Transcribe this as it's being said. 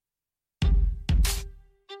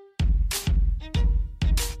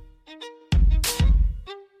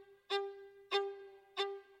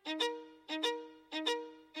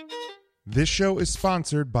This show is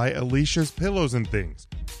sponsored by Alicia's Pillows and Things.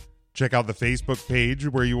 Check out the Facebook page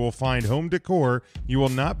where you will find home decor you will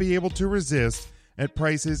not be able to resist at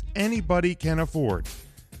prices anybody can afford.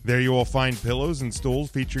 There you will find pillows and stools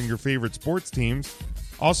featuring your favorite sports teams.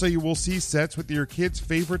 Also, you will see sets with your kids'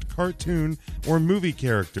 favorite cartoon or movie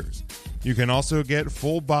characters. You can also get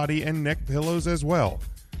full body and neck pillows as well.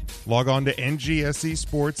 Log on to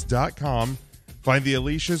ngscsports.com, find the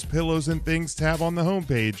Alicia's Pillows and Things tab on the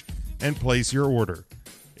homepage, and place your order.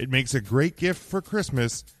 It makes a great gift for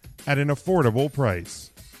Christmas at an affordable price.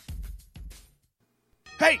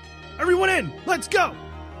 Hey, everyone in! Let's go!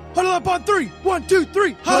 Huddle up on 3! 1, 2,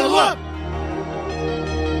 3! Huddle up!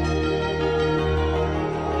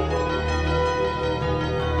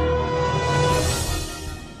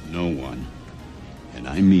 No one, and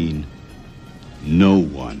I mean no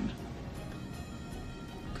one,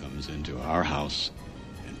 comes into our house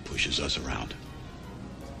and pushes us around.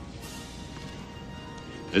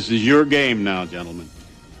 This is your game now, gentlemen.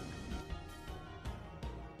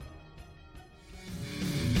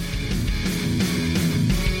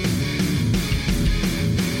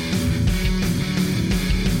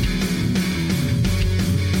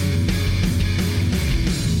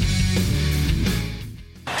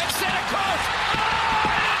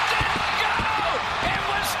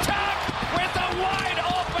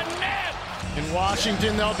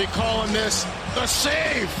 Washington, they'll be calling this the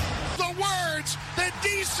save. The words that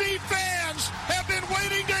D.C. fans have been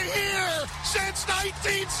waiting to hear since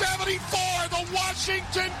 1974. The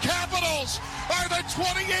Washington Capitals are the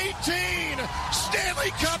 2018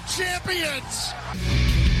 Stanley Cup champions.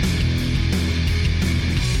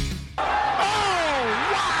 Oh,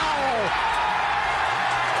 wow!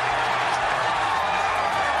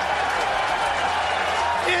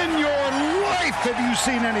 In your life, have you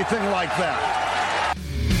seen anything like that?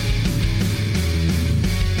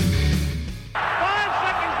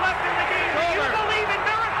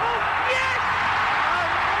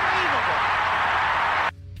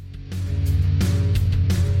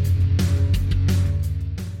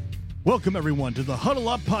 Welcome, everyone, to the Huddle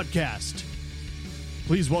Up Podcast.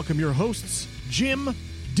 Please welcome your hosts, Jim,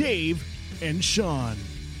 Dave, and Sean.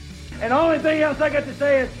 And the only thing else I got to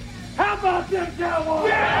say is, how about them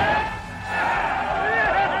Cowboys?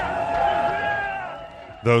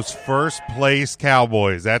 Those first place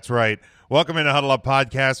Cowboys. That's right. Welcome into Huddle Up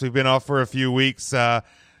Podcast. We've been off for a few weeks,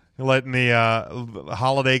 letting the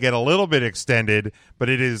holiday get a little bit extended, but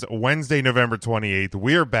it is Wednesday, November 28th.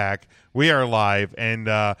 We are back. We are live,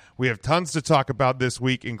 and we have tons to talk about this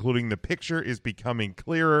week, including the picture is becoming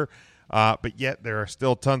clearer, but yet there are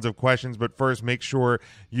still tons of questions. But first, make sure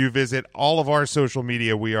you visit all of our social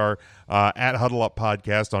media. We are at Huddle Up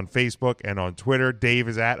Podcast on Facebook and on Twitter. Dave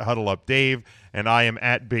is at Huddle Up Dave, and I am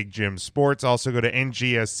at Big Jim Sports. Also go to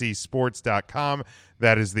ngscsports.com.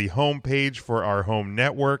 That is the homepage for our home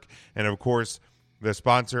network. And, of course, the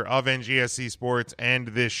sponsor of NGSC Sports and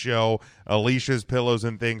this show, Alicia's Pillows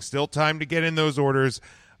and Things. Still time to get in those orders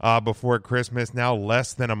before Christmas. Now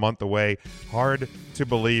less than a month away. Hard to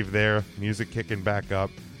believe there. Music kicking back up.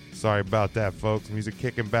 Sorry about that, folks. Music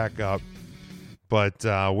kicking back up. But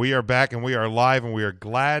we are back and we are live, and we are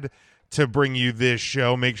glad to bring you this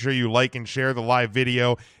show. Make sure you like and share the live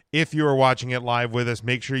video. If you are watching it live with us,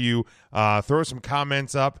 make sure you throw some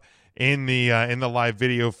comments up in the live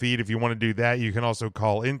video feed. If you want to do that, you can also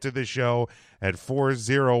call into the show at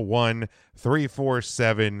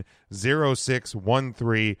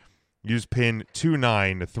 401-347-0613. Use PIN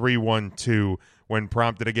 29312 when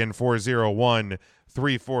prompted. Again,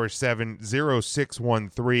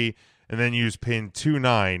 401-347-0613, and then use PIN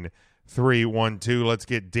 29312. Let's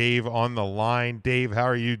get Dave on the line. Dave, how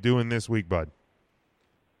are you doing this week, bud?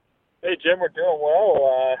 Hey, Jim, we're doing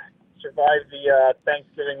well. Survived the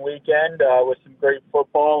Thanksgiving weekend with some great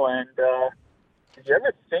football. And did you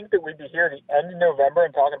ever think that we'd be here at the end of November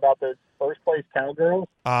and talking about those first-place Cowgirls?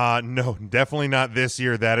 No, definitely not this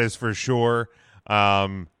year. That is for sure.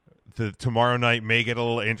 Tomorrow night may get a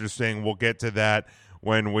little interesting. We'll get to that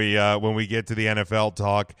when we get to the NFL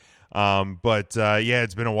talk. But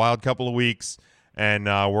it's been a wild couple of weeks. And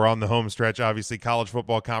we're on the home stretch, obviously, College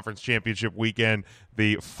Football Conference Championship weekend.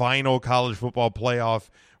 The final college football playoff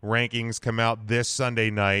rankings come out this Sunday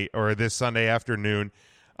night or this Sunday afternoon,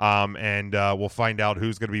 and we'll find out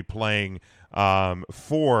who's going to be playing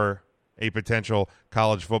for a potential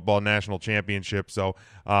college football national championship. So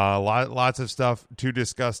lots of stuff to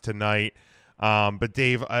discuss tonight. But,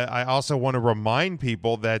 Dave, I also want to remind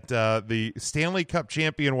people that the Stanley Cup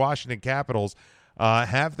champion Washington Capitals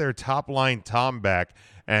have their top line Tom back,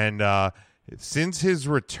 and since his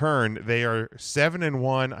return, they are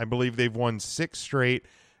 7-1. I believe they've won 6 straight,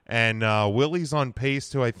 and Willie's on pace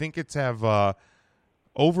to, I think it's have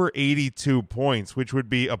over 82 points, which would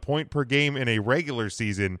be a point per game in a regular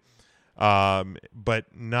season, but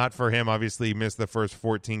not for him. Obviously, he missed the first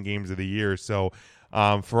 14 games of the year. So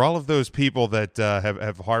for all of those people that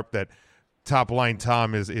have harped that Top Line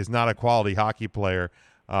Tom is not a quality hockey player,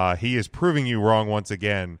 he is proving you wrong once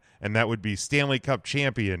again, and that would be Stanley Cup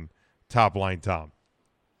champion Top Line Tom.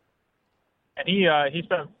 And he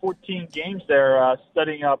spent 14 games there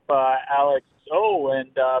studying up Alex O and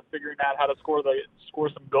figuring out how to score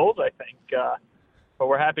some goals, I think. But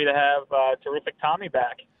we're happy to have terrific Tommy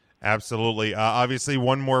back. Absolutely. Obviously,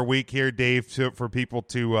 one more week here, Dave, for people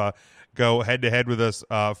to go head-to-head with us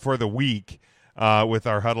for the week with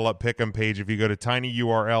our Huddle Up Pick'em page. If you go to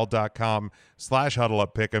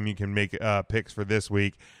tinyurl.com/huddleupppick'em, you can make picks for this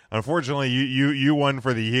week. Unfortunately, you won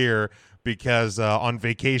for the year because on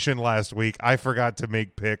vacation last week, I forgot to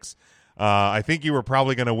make picks. I think you were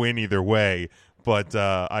probably going to win either way, but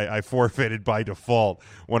I forfeited by default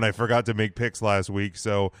when I forgot to make picks last week.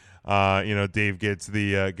 So, Dave gets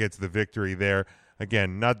the victory there.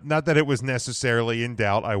 Again, not that it was necessarily in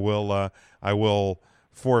doubt. I will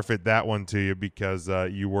forfeit that one to you because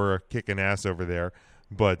you were kicking ass over there,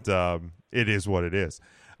 but it is what it is.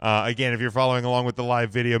 Again, if you're following along with the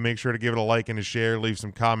live video, make sure to give it a like and a share. Leave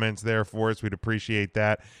some comments there for us. We'd appreciate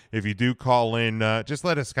that. If you do call in, just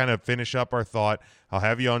let us kind of finish up our thought. I'll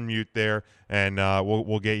have you on mute there, and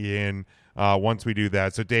we'll get you in once we do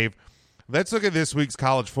that. So, Dave, let's look at this week's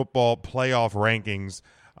college football playoff rankings.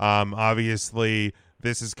 Obviously,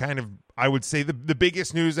 this is kind of, I would say, the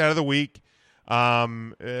biggest news out of the week.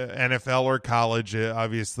 NFL or college,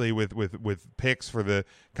 obviously, with picks for the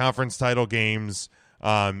conference title games.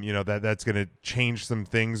 That's going to change some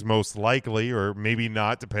things most likely, or maybe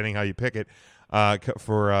not, depending how you pick it,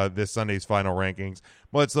 for this Sunday's final rankings.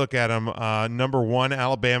 But let's look at them. Number 1,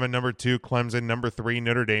 Alabama. Number 2, Clemson. Number 3,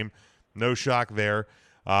 Notre Dame. No shock there.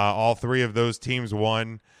 All three of those teams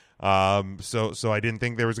won. So I didn't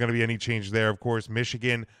think there was going to be any change there. Of course,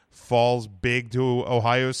 Michigan falls big to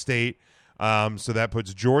Ohio State. So that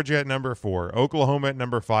puts Georgia at number 4, Oklahoma at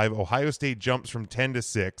number 5. Ohio State jumps from 10 to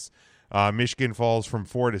 6. Michigan falls from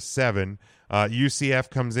 4 to 7. UCF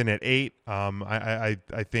comes in at 8. I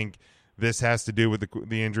think this has to do with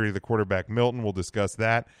the injury to the quarterback Milton. We'll discuss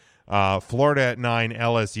that. Florida at 9,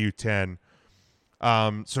 LSU 10.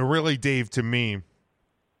 So really, Dave, to me,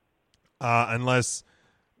 unless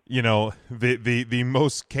the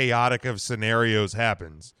most chaotic of scenarios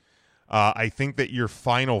happens, I think that your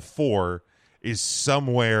final 4 is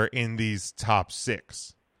somewhere in these top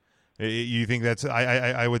 6. You think that's?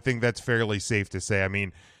 I would think that's fairly safe to say. I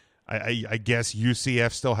mean, I guess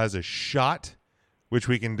UCF still has a shot, which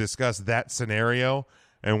we can discuss that scenario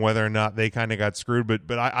and whether or not they kind of got screwed.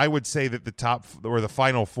 But I would say that the top or the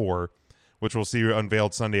final 4, which we'll see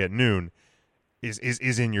unveiled Sunday at noon,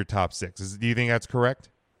 is in your top 6. Do you think that's correct?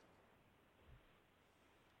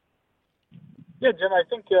 Yeah, Jim, I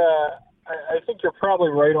think you're probably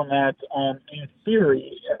right on that. In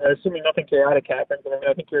theory, assuming nothing chaotic happens,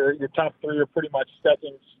 I think your top 3 are pretty much set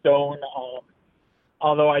in stone.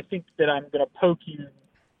 Although I think that I'm going to poke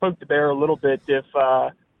the bear a little bit if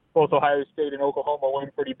both Ohio State and Oklahoma win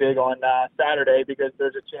pretty big on Saturday, because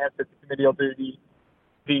there's a chance that the committee will do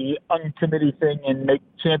the uncommittee thing and make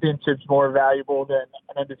championships more valuable than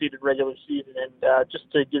an undefeated regular season. And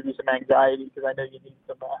just to give you some anxiety, because I know you need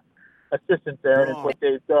some assistance there, and it's what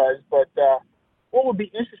Dave does. But what would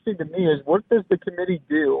be interesting to me is, what does the committee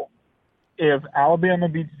do if Alabama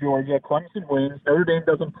beats Georgia, Clemson wins, Notre Dame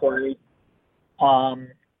doesn't play,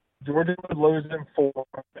 Georgia would lose in 4,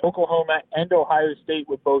 Oklahoma and Ohio State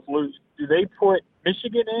would both lose? Do they put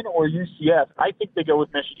Michigan in or UCF? I think they go with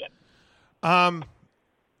Michigan. And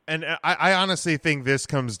I honestly think this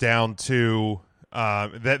comes down to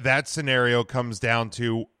that scenario comes down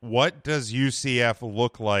to, what does UCF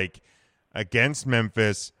look like against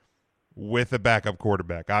Memphis with a backup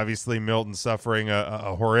quarterback? Obviously, Milton suffering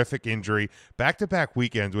a horrific injury, back-to-back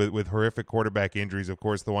weekends with horrific quarterback injuries. Of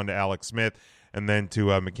course, the one to Alex Smith and then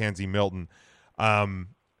to Mackenzie Milton. Milton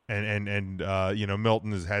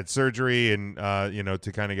has had surgery and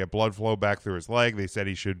to kind of get blood flow back through his leg. They said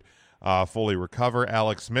he should fully recover.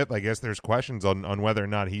 Alex Smith, I guess there's questions on whether or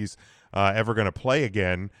not he's ever going to play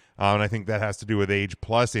again, and I think that has to do with age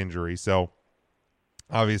plus injury. So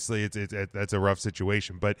obviously, that's a rough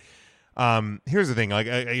situation. But here's the thing: like,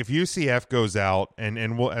 if UCF goes out,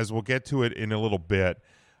 and we'll get to it in a little bit,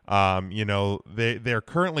 they're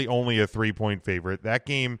currently only a 3-point favorite. That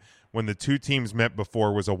game, when the two teams met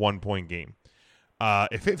before, was a 1-point game.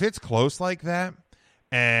 If it's close like that,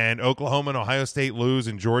 and Oklahoma and Ohio State lose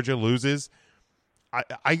and Georgia loses,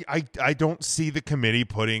 I don't see the committee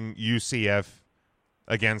putting UCF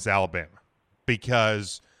against Alabama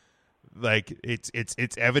because like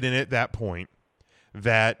it's evident at that point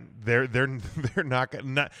that they're not,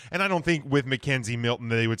 and I don't think with Mackenzie Milton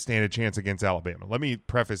they would stand a chance against Alabama. Let me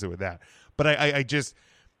preface it with that. But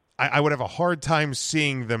I would have a hard time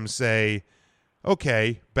seeing them say,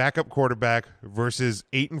 okay, backup quarterback versus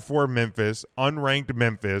 8-4 Memphis, unranked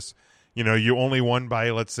Memphis. You know, you only won by,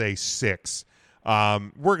 let's say, 6.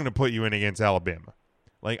 We're going to put you in against Alabama.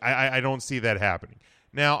 Like, I don't see that happening.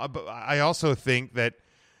 Now, I also think that,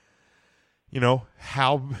 you know,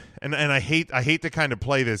 how and I hate to kind of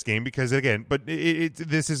play this game because, again, but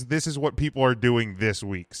this is what people are doing this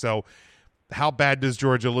week. So how bad does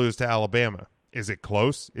Georgia lose to Alabama? Is it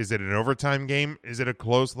close? Is it an overtime game? Is it a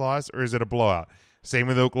close loss, or is it a blowout? Same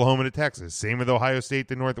with Oklahoma to Texas. Same with Ohio State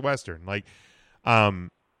to Northwestern. Like, I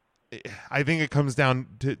think it comes down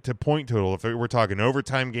to point total. If we're talking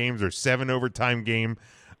overtime games or 7 overtime game,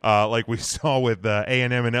 like we saw with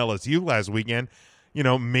A&M and LSU last weekend, you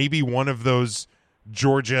know, maybe one of those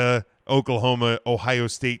Georgia, Oklahoma, Ohio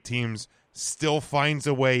State teams still finds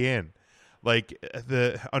a way in. Like,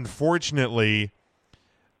 unfortunately,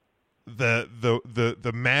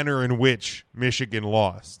 the manner in which Michigan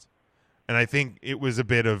lost, and I think it was a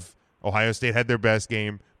bit of Ohio State had their best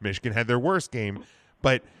game, Michigan had their worst game,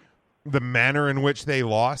 but the manner in which they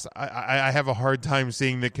lost, I have a hard time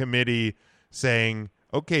seeing the committee saying,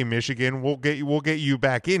 okay, Michigan, we'll get you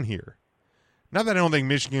back in here. Not that I don't think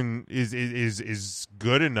Michigan is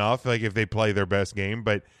good enough, like if they play their best game,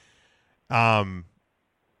 but yeah,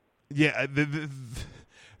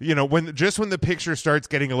 you know, when the picture starts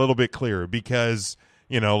getting a little bit clearer, because,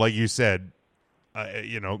 you know, like you said,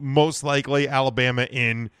 you know, most likely Alabama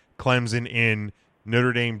in, Clemson in,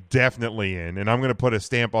 Notre Dame definitely in, and I'm going to put a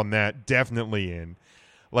stamp on that, definitely in.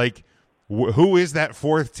 Like, who is that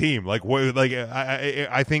fourth team? Like, what? Like,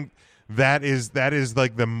 I think that is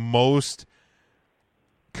like the most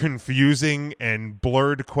confusing and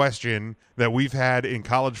blurred question that we've had in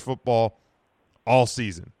college football all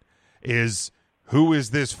season. Is who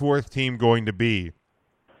is this fourth team going to be?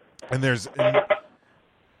 And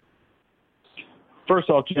first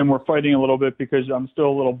off, Jim, we're fighting a little bit because I'm still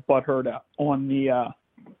a little butthurt on the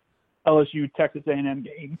LSU Texas A&M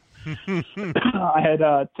game. I had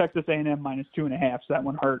Texas A&M -2.5, so that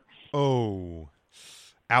one hurt. Oh,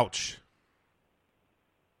 ouch!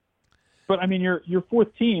 But I mean, your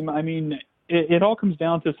fourth team. I mean, it all comes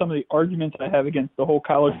down to some of the arguments I have against the whole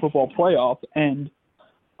college football playoff. And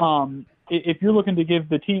if you're looking to give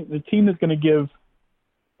the team that's going to give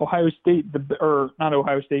Ohio State not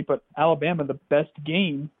Ohio State, but Alabama the best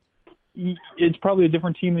game, it's probably a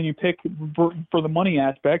different team than you pick for the money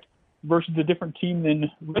aspect versus a different team than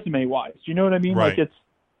resume wise. Do you know what I mean? Right. Like,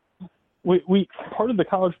 we part of the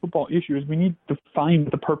college football issue is we need to find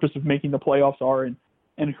what the purpose of making the playoffs are and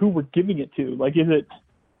who we're giving it to. Like, is it,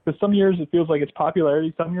 because some years it feels like it's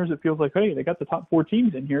popularity, some years it feels like, hey, they got the top 4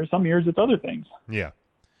 teams in here. Some years it's other things. Yeah.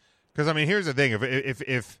 Because, I mean, here's the thing.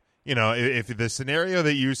 If you know, if the scenario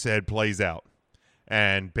that you said plays out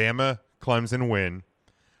and Bama, Clemson win,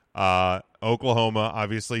 Oklahoma,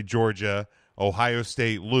 obviously Georgia, Ohio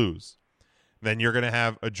State lose, then you're going to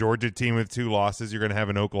have a Georgia team with 2 losses. You're going to have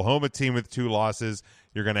an Oklahoma team with 2 losses.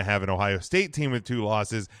 You're going to have an Ohio State team with 2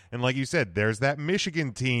 losses. And like you said, there's that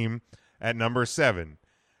Michigan team at number 7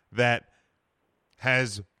 that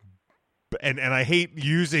has, and I hate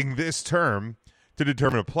using this term to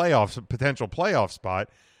determine a potential playoff spot,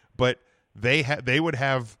 but they would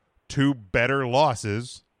have 2 better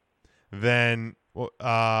losses than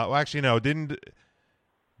actually no, didn't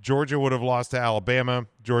Georgia would have lost to Alabama,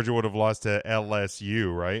 Georgia would have lost to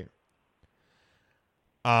LSU, right?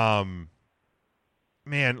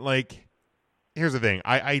 Man, like, here's the thing.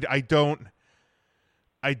 I don't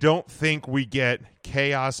think we get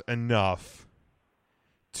chaos enough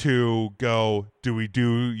to go, do we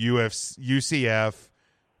do UCF,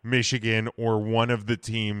 Michigan, or one of the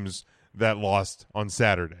teams that lost on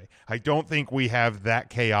Saturday? I don't think we have that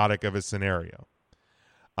chaotic of a scenario,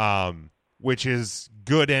 which is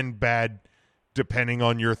good and bad depending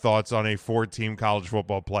on your thoughts on a 4-team college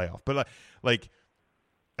football playoff. But like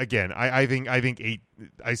again, I think 8.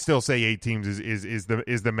 I still say 8 teams is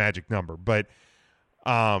the magic number. But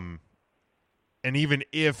and even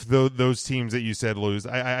if those teams that you said lose,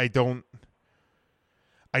 I don't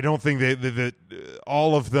think that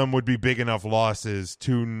all of them would be big enough losses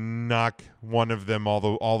to knock one of them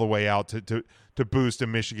all the way out to boost a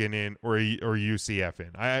Michigan in or UCF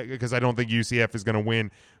in. Because I don't think UCF is going to win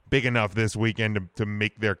big enough this weekend to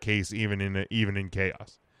make their case even in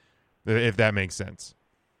chaos, if that makes sense.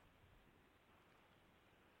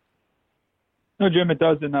 No, Jim, it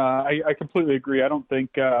does, and I completely agree. I don't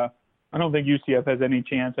think UCF has any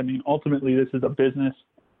chance. I mean, ultimately, this is a business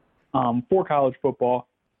for college football,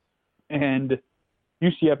 and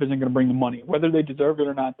UCF isn't going to bring the money. Whether they deserve it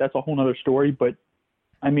or not, that's a whole other story. But,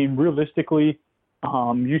 I mean, realistically,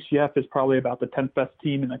 UCF is probably about the 10th best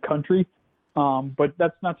team in the country. But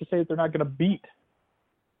that's not to say that they're not going to beat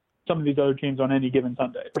some of these other teams on any given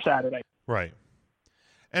Sunday or Saturday. Right.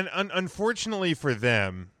 And unfortunately for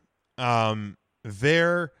them,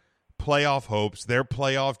 their playoff hopes, their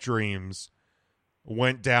playoff dreams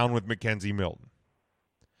went down with Mackenzie Milton.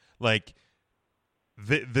 Like,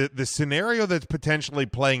 the scenario that's potentially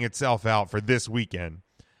playing itself out for this weekend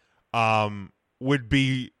would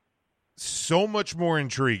be so much more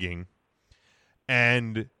intriguing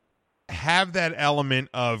and have that element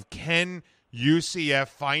of, can UCF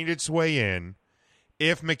find its way in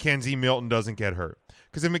if Mackenzie Milton doesn't get hurt?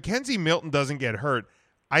 Because if Mackenzie Milton doesn't get hurt,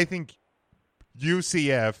 I think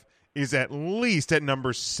UCF is at least at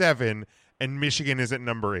number 7 and Michigan is at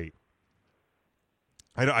number 8.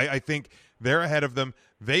 I think they're ahead of them.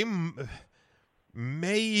 They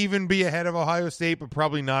may even be ahead of Ohio State, but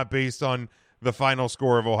probably not based on the final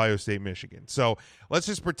score of Ohio State-Michigan. So let's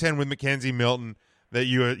just pretend with Mackenzie Milton that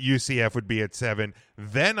UCF would be at 7.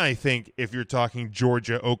 Then I think if you're talking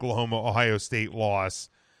Georgia, Oklahoma, Ohio State loss,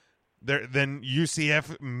 then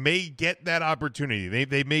UCF may get that opportunity.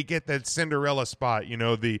 They may get that Cinderella spot,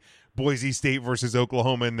 the Boise State versus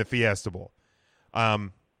Oklahoma in the Fiesta Bowl.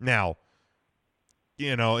 Now,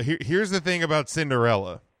 here's the thing about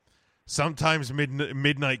Cinderella. Sometimes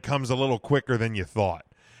midnight comes a little quicker than you thought.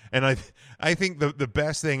 And I think the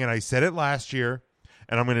best thing, and I said it last year,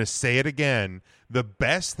 and I'm going to say it again, the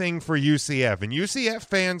best thing for UCF, and UCF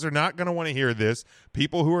fans are not going to want to hear this.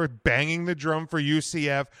 People who are banging the drum for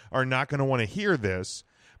UCF are not going to want to hear this.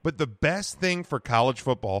 But the best thing for college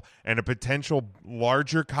football and a potential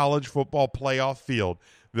larger college football playoff field,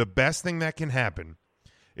 the best thing that can happen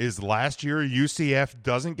is last year UCF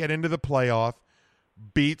doesn't get into the playoff,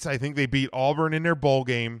 I think they beat Auburn in their bowl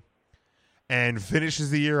game, and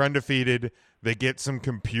finishes the year undefeated. They get some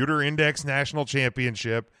computer index national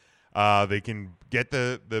championship. They can get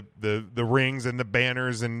the rings and the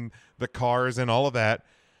banners and the cars and all of that.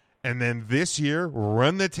 And then this year,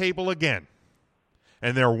 run the table again.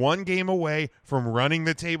 And they're one game away from running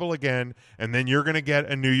the table again. And then you're going to get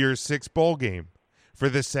a New Year's Six bowl game for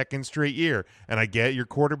the second straight year. And I get your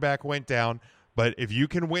quarterback went down. But if you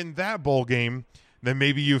can win that bowl game, then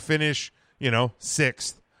maybe you finish,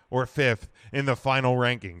 6th or 5th in the final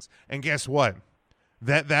rankings. And guess what?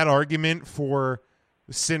 That argument for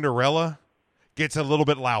Cinderella gets a little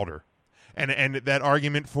bit louder. And that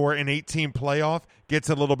argument for an 18 playoff gets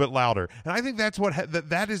a little bit louder. And I think that's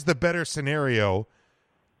that is the better scenario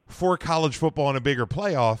for college football in a bigger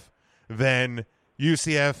playoff than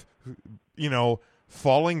UCF,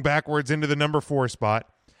 falling backwards into the number 4 spot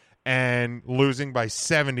and losing by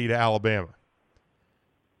 70 to Alabama.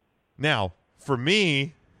 Now, for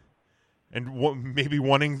me, and maybe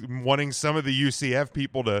wanting some of the UCF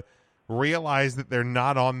people to realize that they're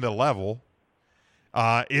not on the level,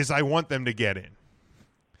 is I want them to get in.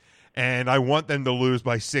 And I want them to lose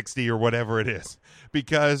by 60 or whatever it is.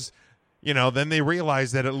 Because, then they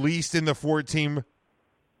realize that at least in the 4-team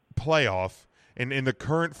playoff, and in the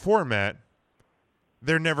current format,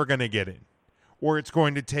 they're never going to get in. Or it's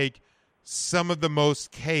going to take some of the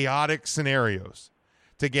most chaotic scenarios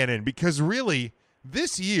to get in. Because really,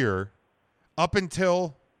 this year, up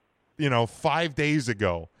until, 5 days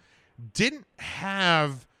ago, didn't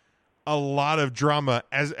have a lot of drama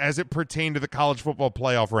as it pertained to the college football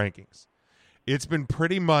playoff rankings. It's been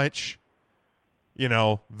pretty much,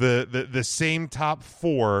 the same top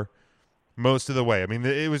 4 most of the way. I mean,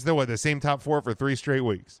 it was the same top 4 for 3 straight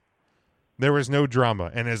weeks. There was no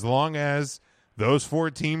drama. And as long as those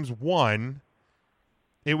 4 teams won,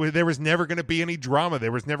 there was never going to be any drama.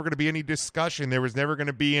 There was never going to be any discussion. There was never going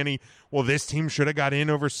to be any, well, this team should have got in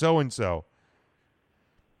over so-and-so.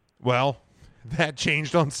 Well, that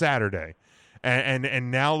changed on Saturday.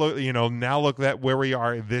 And now look at where we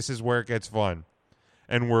are. This is where it gets fun.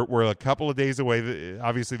 And we're a couple of days away.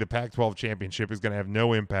 Obviously, the Pac-12 championship is going to have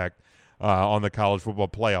no impact on the college football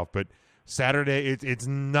playoff. But Saturday, it's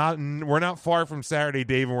not. We're not far from Saturday,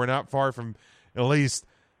 Dave, and we're not far from at least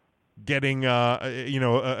getting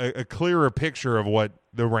a clearer picture of what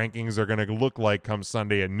the rankings are going to look like come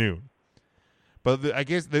Sunday at noon. But I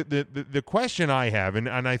guess the question I have, and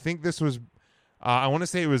I think this was, I want to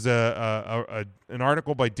say it was an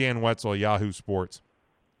article by Dan Wetzel, Yahoo Sports,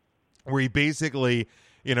 where he basically,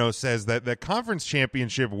 says that the conference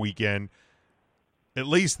championship weekend, at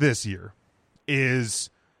least this year, is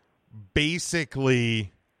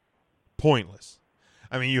basically pointless.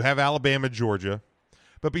 I mean, you have Alabama, Georgia,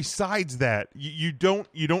 but besides that, you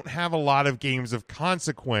don't have a lot of games of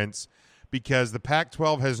consequence because the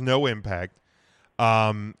Pac-12 has no impact.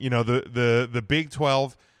 The Big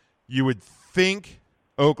 12, you would think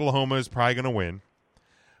Oklahoma is probably going to win.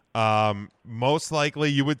 Most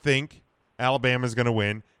likely, you would think Alabama's going to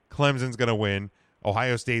win, Clemson's going to win,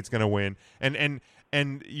 Ohio State's going to win, and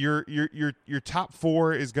your top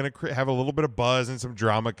four is going to have a little bit of buzz and some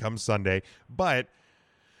drama come Sunday, but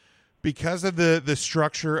because of the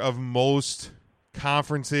structure of most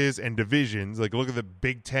conferences and divisions, like look at the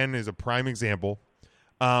Big Ten as a prime example,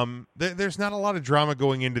 there's not a lot of drama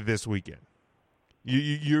going into this weekend.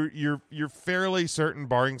 You're fairly certain,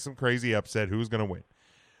 barring some crazy upset, who's going to win.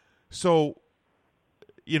 So,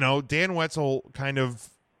 Dan Wetzel kind of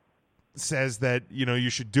says that, you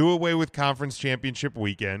should do away with conference championship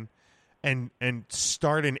weekend and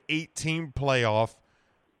start an 8-team playoff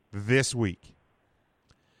this week.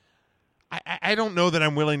 I don't know that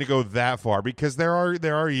I'm willing to go that far because there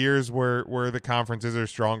are years where the conferences are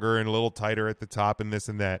stronger and a little tighter at the top and this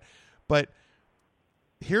and that. But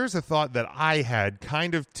here's a thought that I had,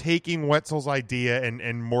 kind of taking Wetzel's idea and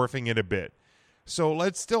morphing it a bit. So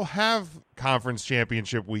let's still have conference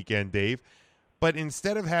championship weekend, Dave, but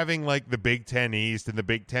instead of having like the Big Ten East and the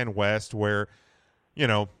Big Ten West where,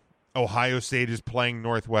 Ohio State is playing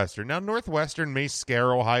Northwestern. Now, Northwestern may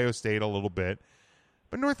scare Ohio State a little bit,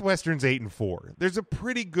 but Northwestern's 8-4. There's a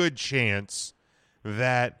pretty good chance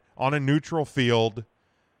that on a neutral field,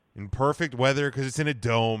 in perfect weather because it's in a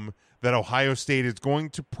dome, that Ohio State is going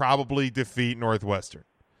to probably defeat Northwestern.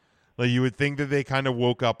 Like you would think that they kind of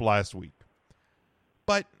woke up last week.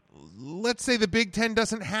 But let's say the Big Ten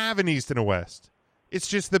doesn't have an East and a West. It's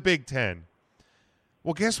just the Big Ten.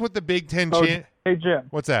 Well, guess what the Big Ten... Hey, Jim.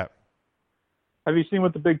 What's that? Have you seen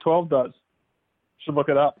what the Big 12 does? Should look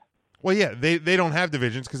it up. Well, yeah, they don't have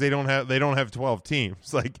divisions because they don't have 12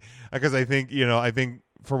 teams. Like, because I think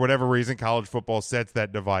for whatever reason college football sets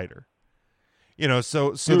that divider. You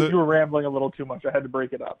were rambling a little too much. I had to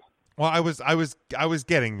break it up. Well, I was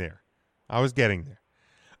getting there.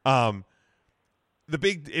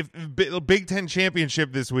 The Big Ten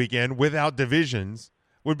championship this weekend without divisions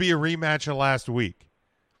would be a rematch of last week.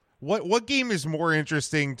 What game is more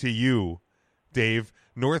interesting to you, Dave?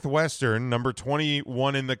 Northwestern, number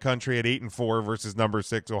 21 in the country at 8-4 versus number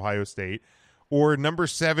 6 Ohio State, or number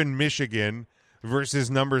 7 Michigan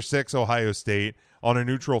versus number 6 Ohio State on a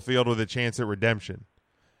neutral field with a chance at redemption.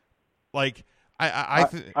 Like I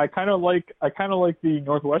kind of like the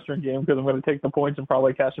Northwestern game because I'm going to take the points and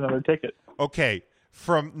probably cash another ticket. Okay,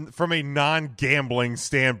 from a non-gambling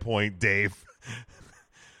standpoint, Dave.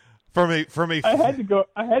 I had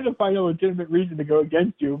to find a legitimate reason to go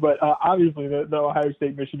against you, but obviously the Ohio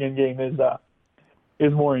State Michigan game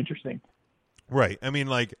is more interesting. Right. I mean,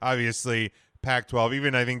 like obviously Pac-12,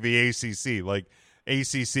 even I think the ACC, like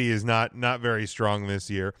ACC is not very strong this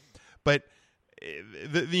year, but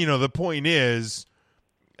the point is,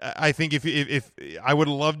 I think if I would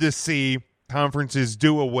love to see conferences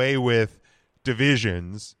do away with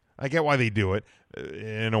divisions. I get why they do it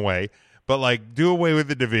in a way. But like, do away with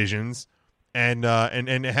the divisions and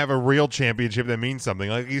have a real championship that means something.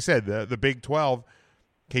 Like you said, the Big 12,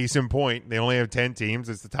 case in point, they only have 10 teams.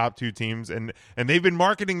 It's the top 2 teams, and they've been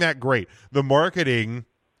marketing that great. The marketing,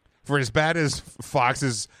 for as bad as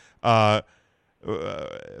Fox's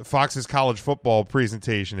college football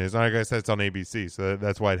presentation is, I guess that's on ABC, so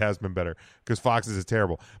that's why it has been better, because Fox's is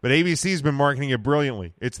terrible. But ABC's been marketing it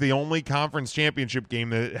brilliantly. It's the only conference championship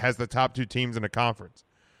game that has the top 2 teams in a conference.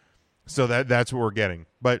 So that's what we're getting.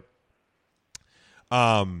 But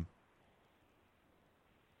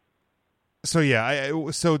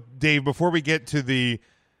so Dave, before we get to the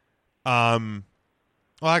well,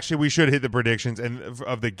 actually we should hit the predictions and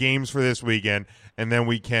of the games for this weekend, and then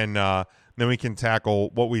we can tackle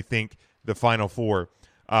what we think the Final Four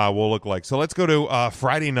will look like. So let's go to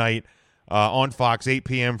Friday night on Fox, 8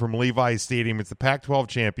 p.m. from Levi's Stadium. It's the Pac-12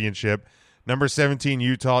 championship. Number 17,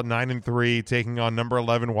 Utah, 9-3, taking on number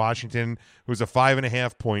 11, Washington, who's a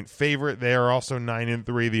 5.5-point favorite. They are also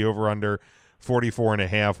 9-3, the over-under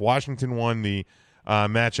 44.5. Washington won the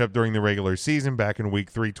matchup during the regular season back in week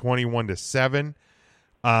 3, 21-7.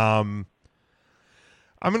 I'm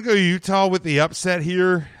going to go Utah with the upset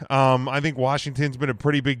here. I think Washington's been a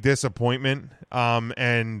pretty big disappointment,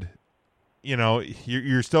 and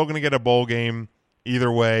you're still going to get a bowl game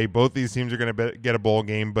either way. Both these teams are going to get a bowl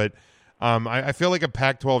game, but I feel like a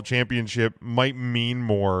Pac-12 championship might mean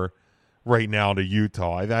more right now to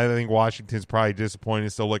Utah. I think Washington's probably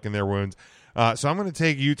disappointed, still licking their wounds. So I'm going to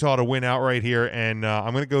take Utah to win outright here, and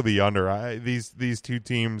I'm going to go the under. These two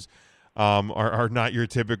teams are not your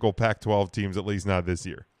typical Pac-12 teams, at least not this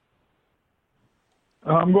year.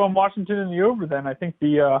 I'm going Washington in the over then. I think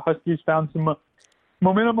the Huskies found some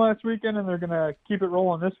momentum last weekend, and they're going to keep it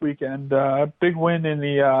rolling this weekend. Big win in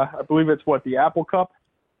the, I believe it's the Apple Cup?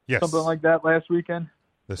 Yes. Something like that last weekend.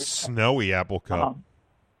 The snowy Apple Cup.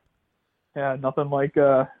 Yeah, nothing like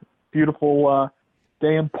a beautiful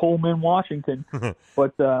day in Pullman, Washington.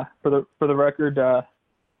 But for the record,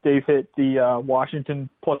 Dave hit the Washington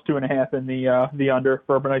plus 2.5 in the under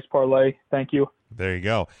for a nice parlay. Thank you. There you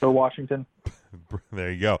go. So Washington.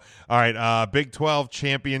 There you go. All right, Big 12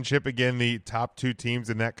 championship. Again, the top two teams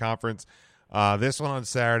in that conference. This one on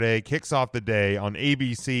Saturday kicks off the day on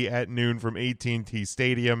ABC at noon from AT&T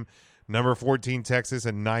Stadium. Number 14 Texas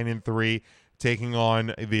at 9-3, taking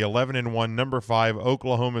on the 11-1 number 5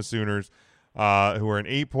 Oklahoma Sooners, who are an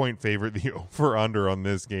 8-point favorite. The over/under on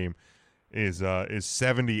this game is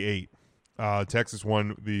 78. Texas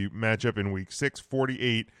won the matchup in Week 6,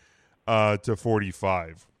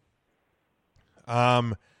 48-45.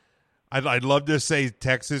 I'd love to say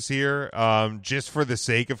Texas here, just for the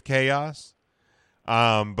sake of chaos. But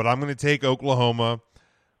I'm going to take Oklahoma.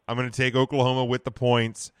 I'm going to take Oklahoma with the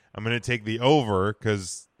points. I'm going to take the over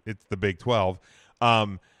because it's the Big 12.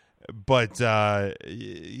 But I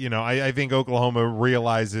think Oklahoma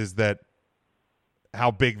realizes that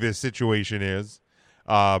how big this situation is.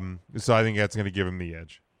 So I think that's going to give him the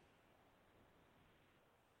edge.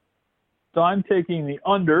 So I'm taking the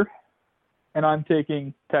under, and I'm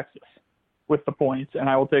taking Texas with the points, and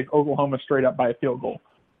I will take Oklahoma straight up by a field goal.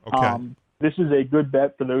 Okay. This is a good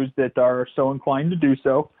bet for those that are so inclined to do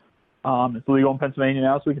so. It's legal in Pennsylvania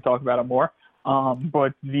now, so we can talk about it more.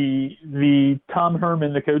 But the Tom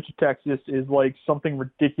Herman, the coach of Texas, is like something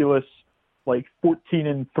ridiculous, like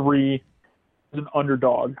 14-3 as an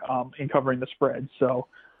underdog in covering the spread. So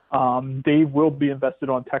Dave will be invested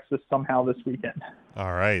on Texas somehow this weekend.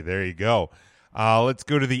 All right, there you go. Let's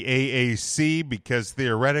go to the AAC because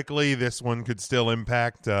theoretically this one could still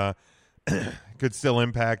impact the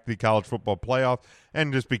college football playoff,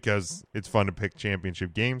 and just because it's fun to pick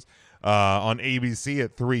championship games. On ABC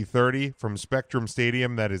at 3:30 from Spectrum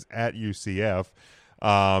Stadium, that is at UCF.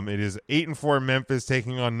 It is 8-4 Memphis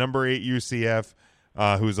taking on number 8 UCF,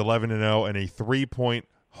 who's 11-0 and a 3-point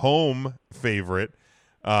home favorite.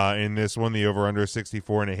 In this one, the over/under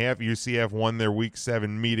 64.5. UCF won their Week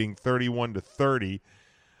 7 meeting 31-30.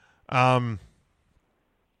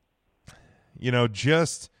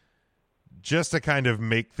 Just to kind of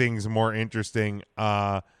make things more interesting,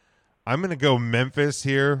 I'm going to go Memphis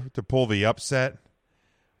here to pull the upset.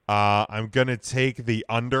 I'm going to take the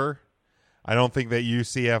under. I don't think that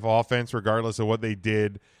UCF offense, regardless of what they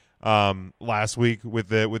did last week with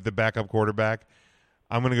the backup quarterback,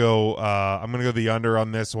 I'm going to go the under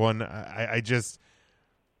on this one. I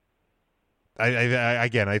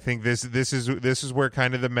think this is where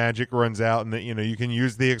kind of the magic runs out, and that you can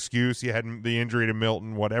use the excuse you had the injury to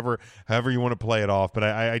Milton, however you want to play it off. But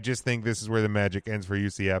I just think this is where the magic ends for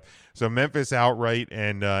UCF. So Memphis outright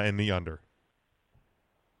and the under.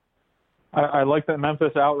 I like that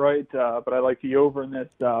Memphis outright, but I like the over in this.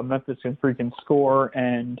 Memphis can freaking score,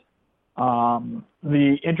 and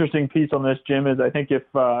the interesting piece on this, Jim, is I think if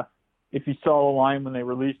you saw the line when they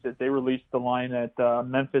released it, they released the line at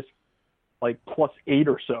Memphis like +8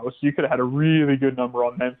 or so. So you could have had a really good number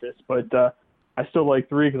on Memphis, but I still like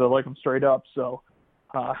 3 because I like them straight up. So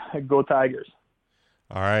go Tigers.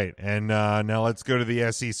 All right, and now let's go to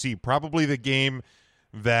the SEC. Probably the game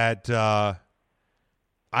that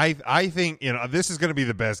I think this is going to be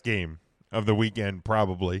the best game of the weekend,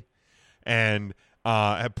 probably, and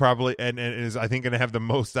probably and is I think going to have the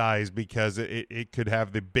most eyes because it could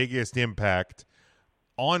have the biggest impact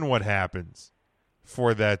on what happens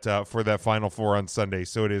for that Final Four on Sunday.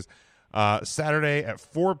 So it is Saturday at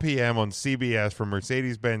 4 p.m. on CBS from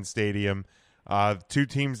Mercedes-Benz Stadium. Two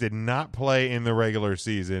teams did not play in the regular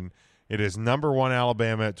season. It is number 1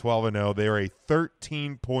 Alabama at 12-0. They are a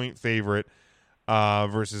 13-point favorite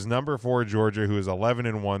versus number 4 Georgia, who is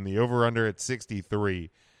 11-1. The over/under at 63.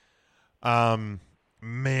 Man,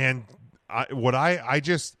 I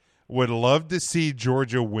just would love to see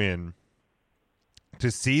Georgia win, to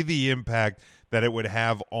see the impact that it would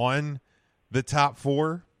have on the top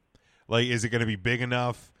 4. Like, is it going to be big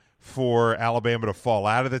enough for Alabama to fall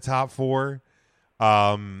out of the top 4?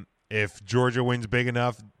 If Georgia wins big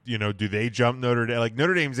enough, do they jump Notre Dame? Like,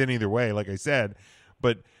 Notre Dame's in either way, like I said,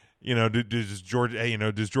 but does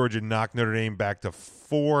Georgia knock Notre Dame back to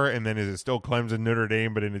 4, and then is it still Clemson, Notre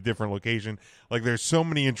Dame, but in a different location? Like, there's so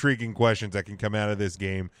many intriguing questions that can come out of this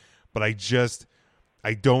game. but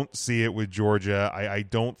I don't see it with Georgia. I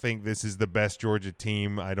don't think this is the best Georgia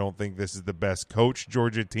team. I don't think this is the best coached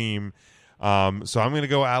Georgia team. So I'm going to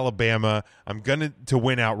go Alabama. I'm going to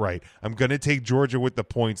win outright. I'm going to take Georgia with the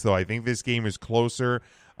points, though. I think this game is closer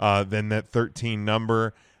than that 13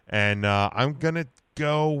 number. And I'm going to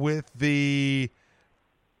go with the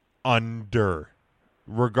under.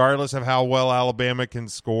 Regardless of how well Alabama can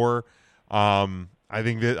score, I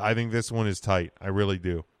think this one is tight. I really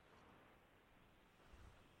do.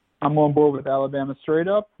 I'm on board with Alabama straight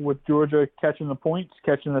up, with Georgia catching the points,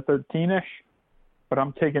 catching the 13-ish, but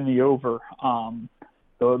I'm taking the over.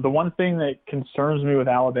 The one thing that concerns me with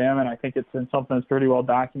Alabama, and I think it's in something that's pretty well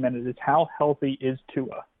documented, is how healthy is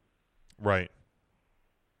Tua? Right.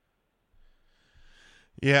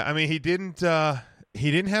 Yeah, I mean he didn't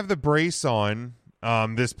have the brace on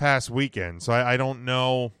this past weekend, so I don't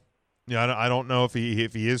know. I don't know if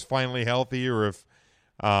he is finally healthy or if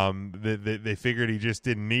they figured he just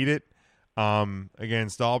didn't need it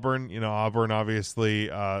against Auburn. Auburn obviously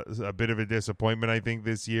a bit of a disappointment I think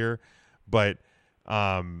this year, but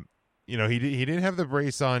he didn't have the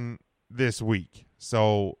brace on this week,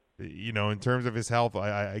 so in terms of his health,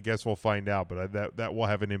 I guess we'll find out, but that will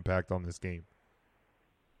have an impact on this game.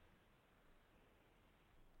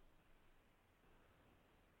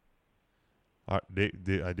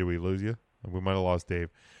 Did we lose you? We might have lost Dave.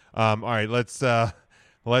 All right, let's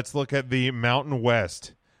look at the Mountain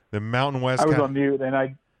West. The Mountain West. I was on mute, and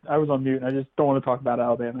I just don't want to talk about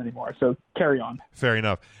Alabama anymore. So carry on. Fair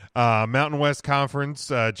enough. Mountain West Conference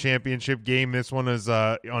championship game. This one is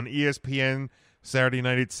on ESPN Saturday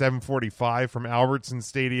night at 7:45 from Albertson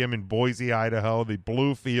Stadium in Boise, Idaho. The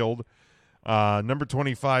Blue Field. Number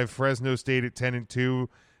 25 Fresno State at 10-2.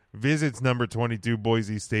 Visits number 22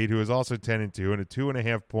 Boise State, who is also 10-2 and a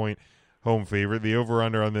 2.5-point home favorite. The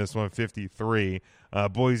over/under on this one 53.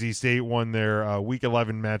 Boise State won their Week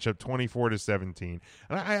 11 matchup 24-17,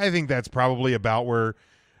 and I think that's probably about where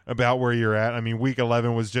you're at. I mean, Week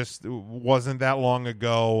 11 wasn't that long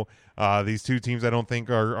ago. These two teams I don't think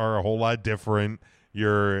are a whole lot different.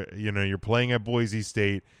 You're playing at Boise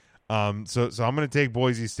State, so I'm going to take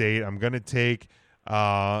Boise State. I'm going to take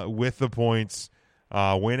with the points.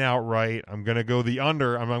 Win outright. I'm going to go the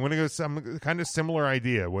under. I'm going to go some kind of similar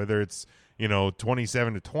idea, whether it's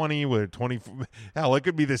 27-20, whether 20. Hell, it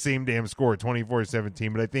could be the same damn score,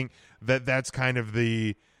 24-17. But I think that's kind of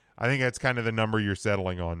the number you're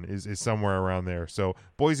settling on is somewhere around there. So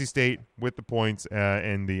Boise State with the points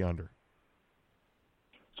and the under.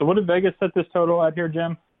 So what did Vegas set this total at here,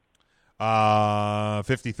 Jim?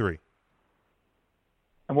 53.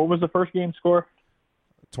 And what was the first game score?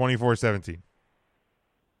 24-17.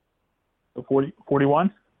 So 41?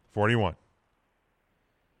 41.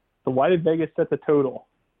 So why did Vegas set the total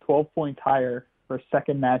 12 points higher for a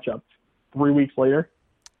second matchup 3 weeks later?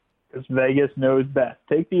 Because Vegas knows best.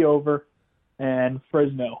 Take the over and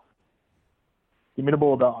Fresno. Give me the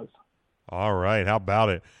Bulldogs. All right. How about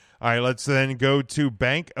it? All right. Let's then go to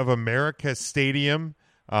Bank of America Stadium.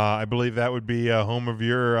 I believe that would be home of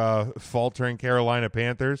your faltering Carolina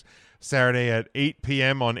Panthers. Saturday at 8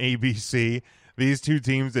 p.m. on ABC. These two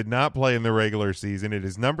teams did not play in the regular season. It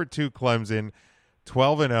is number 2 Clemson,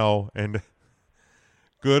 12-0, and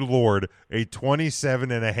good Lord, a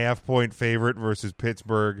 27.5-point favorite versus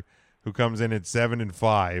Pittsburgh, who comes in at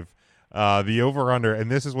 7-5. The over/under, and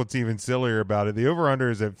this is what's even sillier about it, the over/under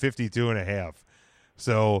is at 52.5.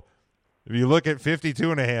 So if you look at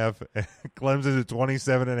 52.5, Clemson's a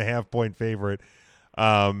 27.5-point favorite.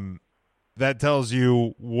 That tells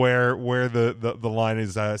you where the line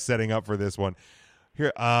is setting up for this one.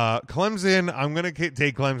 Here, Clemson, I'm going to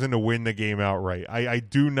take Clemson to win the game outright. I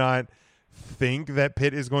do not think that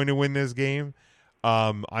Pitt is going to win this game.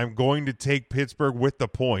 I'm going to take Pittsburgh with the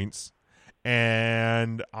points,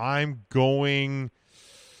 and I'm going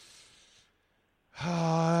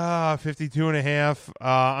 52.5.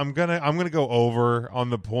 I'm gonna go over on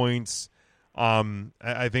the points.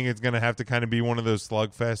 I think it's going to have to kind of be one of those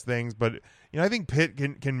slugfest things, but I think Pitt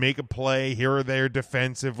can make a play here or there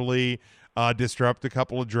defensively, disrupt a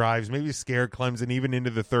couple of drives, maybe scare Clemson even into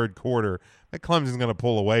the third quarter. That Clemson's going to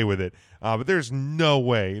pull away with it, but there is no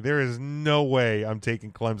way I'm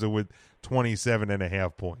taking Clemson with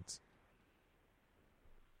 27.5 points.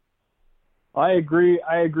 I agree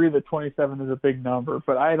that 27 is a big number,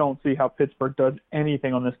 but I don't see how Pittsburgh does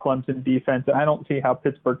anything on this Clemson defense, and I don't see how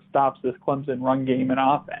Pittsburgh stops this Clemson run game and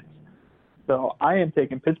offense. So I am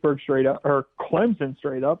taking Pittsburgh straight up, or Clemson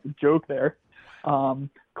straight up, joke there.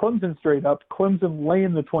 Clemson straight up, Clemson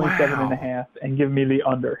laying the 27.5 and give me the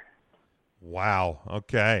under. Wow.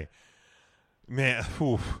 Okay. Man,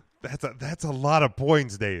 that's a lot of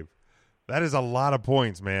points, Dave. That is a lot of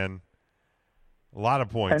points, man. A lot of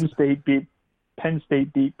points. Penn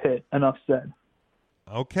State beat Pitt. Enough said.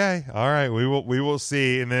 Okay. All right. We will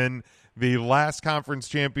see. And then the last conference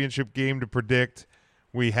championship game to predict,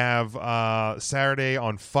 we have Saturday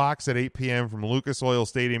on Fox at 8 p.m. from Lucas Oil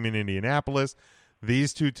Stadium in Indianapolis.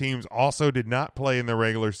 These two teams also did not play in the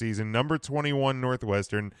regular season. Number 21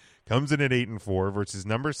 Northwestern comes in at 8-4 versus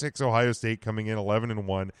number 6 Ohio State coming in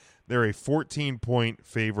 11-1. They're a 14-point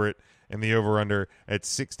favorite, and the over/under at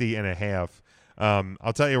 60.5.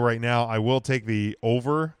 I'll tell you right now, I will take the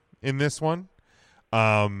over in this one.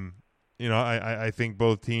 I think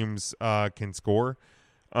both teams can score,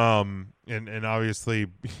 and obviously,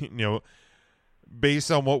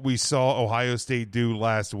 based on what we saw Ohio State do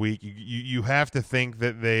last week, you have to think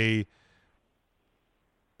that they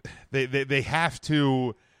have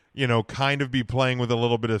to, kind of be playing with a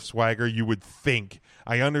little bit of swagger. You would think.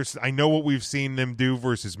 I know what we've seen them do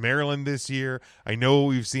versus Maryland this year. I know what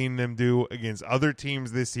we've seen them do against other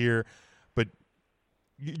teams this year, but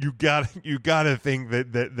you got to think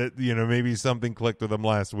that maybe something clicked with them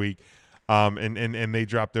last week. And they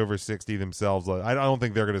dropped over 60 themselves. I don't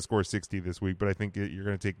think they're going to score 60 this week, but I think you're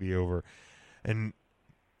going to take the over. And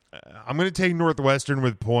I'm going to take Northwestern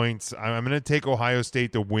with points. I'm going to take Ohio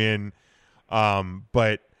State to win.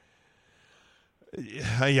 But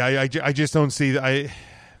I just don't see. I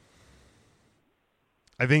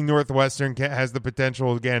think Northwestern has the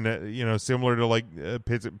potential, again, similar to like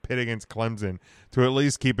Pitt against Clemson, to at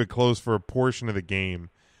least keep it close for a portion of the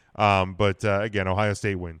game. But again, Ohio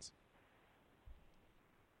State wins.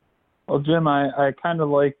 Well, Jim, I kind of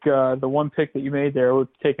like the one pick that you made there with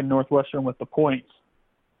taking Northwestern with the points.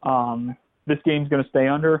 This game's going to stay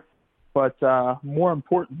under, but more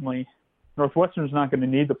importantly, Northwestern's not going to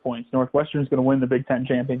need the points. Northwestern's going to win the Big Ten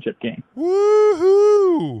championship game.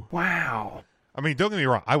 Woohoo! Wow. I mean, don't get me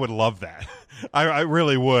wrong. I would love that. I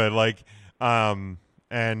really would.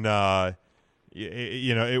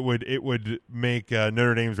 It would make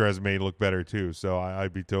Notre Dame's resume look better too. So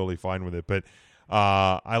I'd be totally fine with it. But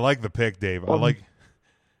I like the pick, Dave.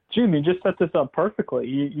 Jim, you just set this up perfectly.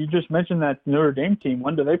 You just mentioned that Notre Dame team.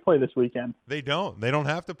 When do they play this weekend? They don't. They don't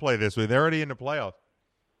have to play this week. They're already in the playoff.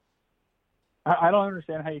 I don't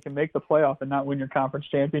understand how you can make the playoff and not win your conference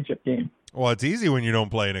championship game. Well, it's easy when you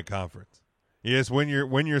don't play in a conference. You just win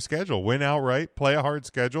your schedule, win outright, play a hard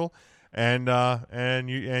schedule, and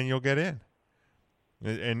you'll get in.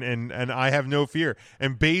 And I have no fear.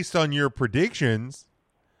 And based on your predictions,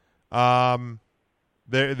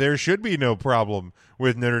 there should be no problem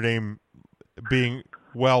with Notre Dame being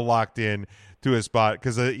well locked in to a spot,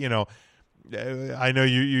 because I know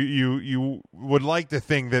you would like to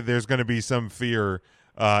think that there's going to be some fear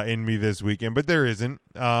in me this weekend, but there isn't.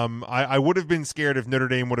 I would have been scared if Notre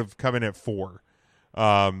Dame would have come in at 4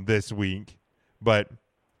 this week, but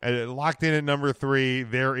locked in at number 3,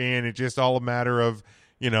 they're in. It's just all a matter of,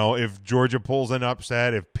 if Georgia pulls an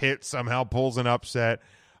upset, if Pitt somehow pulls an upset,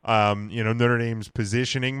 Notre Dame's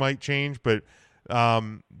positioning might change, but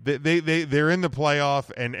they're in the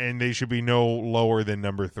playoff, and they should be no lower than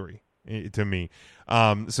number 3 to me.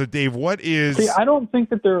 So Dave, what is? See, I don't think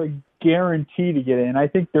that they're a guarantee to get in. I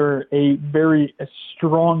think they're a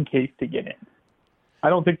strong case to get in. I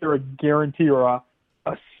don't think they're a guarantee or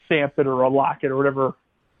a Samford or a Lockett or whatever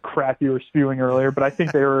crap you were spewing earlier, but I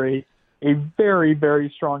think they're a very,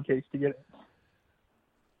 very strong case to get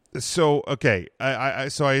in. So okay, I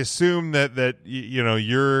assume that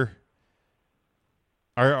you're.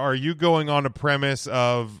 Are you going on a premise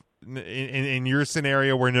of in your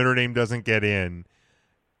scenario where Notre Dame doesn't get in?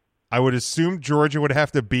 I would assume Georgia would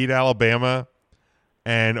have to beat Alabama,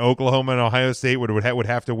 and Oklahoma and Ohio State would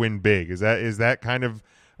have to win big. Is that kind of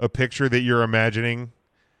a picture that you're imagining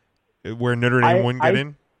where Notre Dame wouldn't get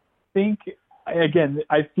in?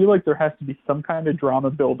 I feel like there has to be some kind of drama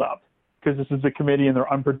build up, because this is a committee and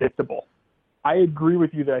they're unpredictable. I agree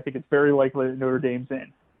with you that I think it's very likely that Notre Dame's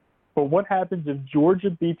in. But what happens if Georgia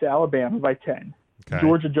beats Alabama by 10? Okay.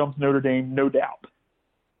 Georgia jumps Notre Dame, no doubt.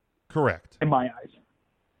 Correct. In my eyes.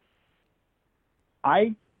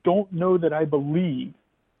 I don't know that I believe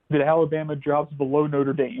that Alabama drops below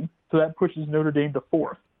Notre Dame, so that pushes Notre Dame to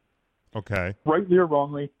 4th. Okay. Rightly or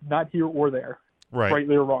wrongly, not here or there. Right.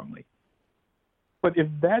 Rightly or wrongly. But if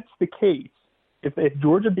that's the case, if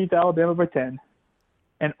Georgia beats Alabama by 10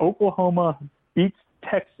 and Oklahoma beats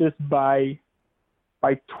Texas by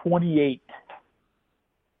 28,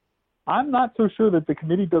 I'm not so sure that the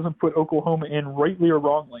committee doesn't put Oklahoma in, rightly or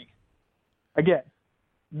wrongly. Again,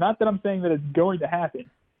 not that I'm saying that it's going to happen,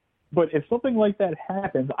 but if something like that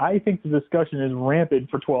happens, I think the discussion is rampant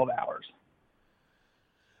for 12 hours.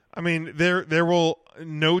 I mean, there will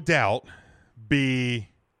no doubt be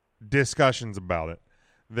discussions about it.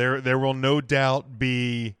 There will no doubt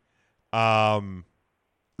be some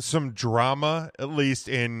drama, at least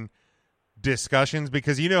in discussions,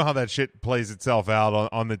 because you know how that shit plays itself out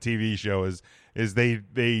on the TV show is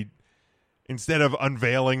they instead of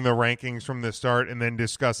unveiling the rankings from the start and then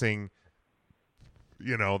discussing,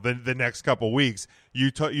 you know, the next couple weeks,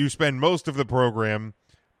 you spend most of the program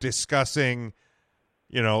discussing,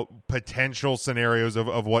 you know, potential scenarios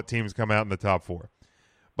of what teams come out in the top four.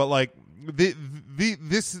 But like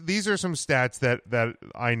these are some stats that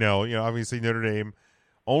I know. You know, obviously Notre Dame,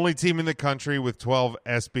 only team in the country with 12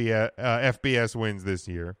 FBS wins this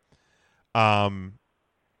year.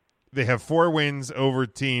 They have 4 wins over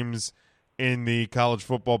teams in the college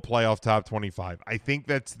football playoff top 25. I think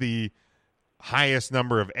that's the highest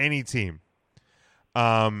number of any team.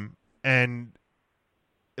 And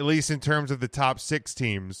at least in terms of the top 6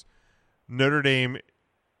 teams, Notre Dame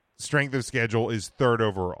strength of schedule is 3rd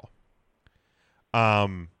overall.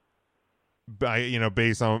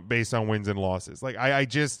 Based on wins and losses. Like I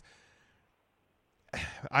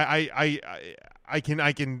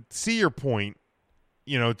can see your point,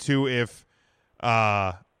 you know, to if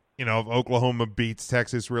Oklahoma beats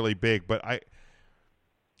Texas really big, but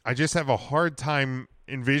I just have a hard time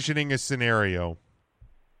envisioning a scenario.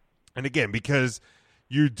 And again, because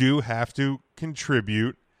you do have to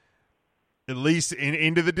contribute, at least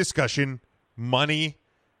into the discussion, money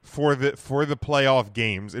for the playoff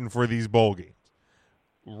games and for these bowl games,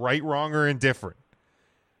 right, wrong, or indifferent.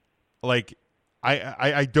 Like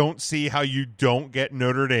I don't see how you don't get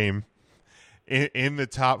Notre Dame in the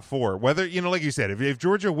top 4. Whether, you know, like you said, if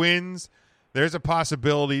Georgia wins, there's a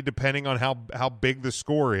possibility, depending on how big the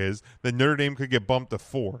score is, that Notre Dame could get bumped to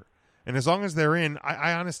 4. And as long as they're in,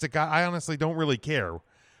 I honestly don't really care.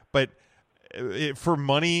 But for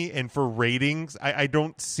money and for ratings, I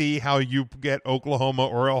don't see how you get Oklahoma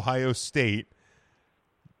or Ohio State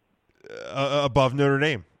above Notre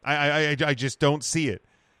Dame. I just don't see it.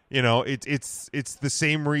 You know, it's the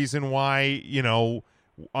same reason why, you know,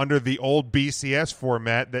 under the old BCS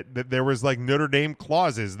format that there was like Notre Dame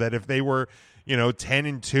clauses that if they were, you know,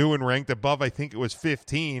 10-2 and ranked above, I think it was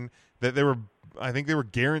 15, that they were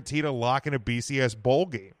guaranteed a lock in a BCS bowl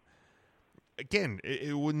game. Again,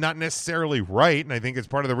 it was not necessarily right, and I think it's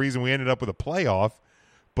part of the reason we ended up with a playoff.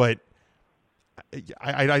 But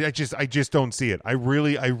I just don't see it. I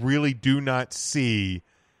really do not see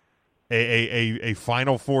a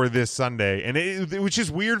Final Four this Sunday, and it was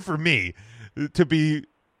just weird for me to be,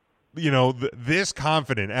 you know, this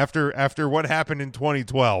confident after what happened in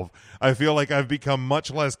 2012. I feel like I've become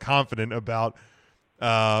much less confident about,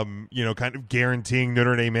 you know, kind of guaranteeing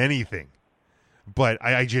Notre Dame anything. But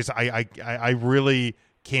I really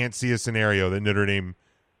can't see a scenario that Notre Dame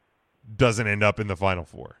doesn't end up in the Final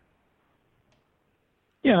Four.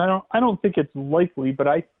 Yeah, I don't think it's likely, but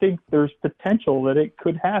I think there's potential that it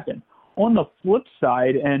could happen. On the flip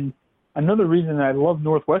side, and another reason that I love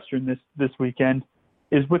Northwestern this weekend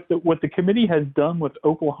is with what the committee has done with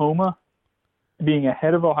Oklahoma being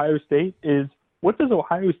ahead of Ohio State is, what does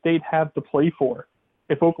Ohio State have to play for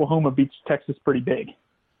if Oklahoma beats Texas pretty big?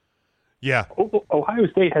 Yeah. Ohio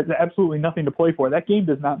State has absolutely nothing to play for. That game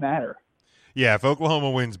does not matter. Yeah, if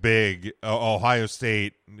Oklahoma wins big, Ohio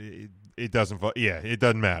State, it doesn't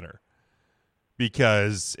matter.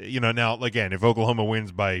 Because, you know, now, again, if Oklahoma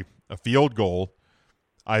wins by a field goal,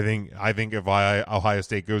 I think if Ohio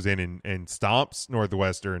State goes in and stomps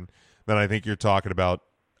Northwestern, then I think you're talking about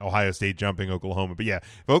Ohio State jumping Oklahoma. But, yeah,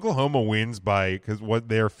 if Oklahoma wins by, because what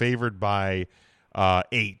they're favored by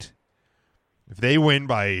 8, if they win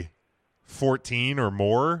by 14 or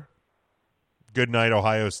more, good night,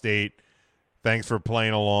 Ohio State. Thanks for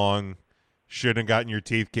playing along. Shouldn't have gotten your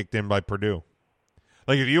teeth kicked in by Purdue.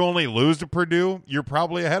 Like, if you only lose to Purdue, you're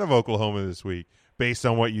probably ahead of Oklahoma this week based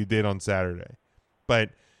on what you did on Saturday.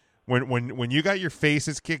 But when you got your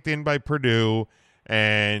faces kicked in by Purdue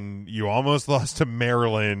and you almost lost to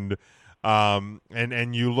Maryland,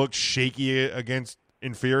 and you looked shaky against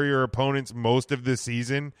inferior opponents most of the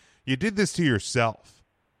season, you did this to yourself.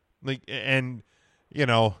 Like, and, you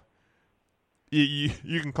know, you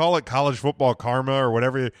can call it college football karma or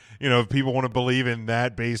whatever, you know, if people want to believe in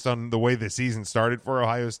that based on the way the season started for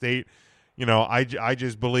Ohio State. You know, I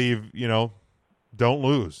just believe, you know, don't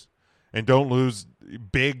lose, and don't lose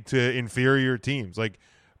big to inferior teams. Like,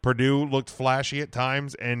 Purdue looked flashy at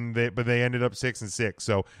times, but they ended up 6-6.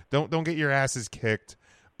 So don't get your asses kicked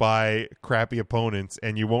by crappy opponents,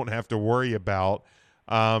 and you won't have to worry about,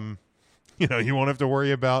 you won't have to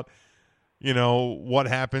worry about, you know, what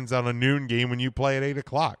happens on a noon game when you play at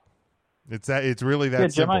 8:00. It's really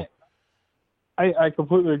that simple. Jim, I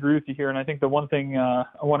completely agree with you here, and I think the one thing I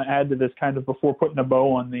want to add to this, kind of before putting a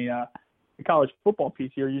bow on the college football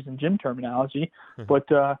piece here, using Jim terminology, but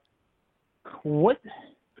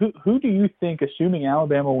who do you think, assuming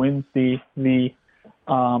Alabama wins the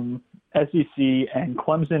SEC and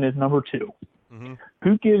Clemson is number 2,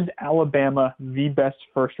 who gives Alabama the best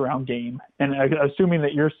first-round game? And assuming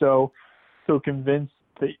that you're so convinced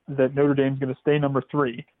that Notre Dame's going to stay number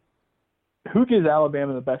 3, who gives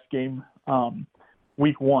Alabama the best game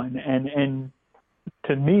week 1? And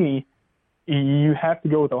to me, you have to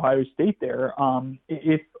go with Ohio State there.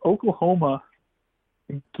 If Oklahoma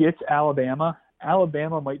gets Alabama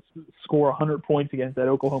might score 100 points against that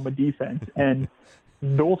Oklahoma defense, and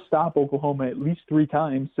they'll stop Oklahoma at least 3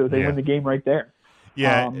 times, so they win the game right there.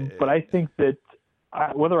 Yeah. But I think that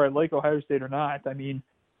whether I like Ohio State or not, I mean,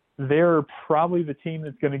 they're probably the team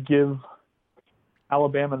that's going to give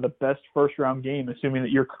Alabama the best first-round game, assuming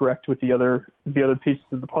that you're correct with the other pieces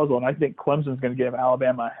of the puzzle. And I think Clemson's going to give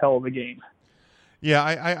Alabama a hell of a game. Yeah,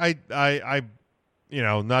 I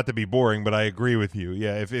not to be boring, but I agree with you.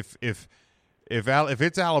 Yeah, if it's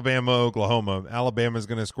Alabama, Oklahoma, Alabama's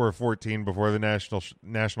going to score 14 before the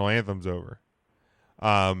national anthem's over,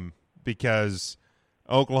 because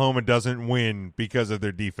Oklahoma doesn't win because of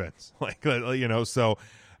their defense. So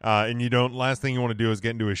and you don't. Last thing you want to do is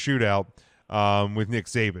get into a shootout with Nick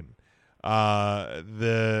Saban, the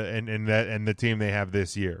team they have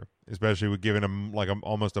this year, especially with giving them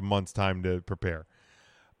almost a month's time to prepare.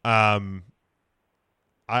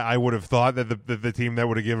 I would have thought that the team that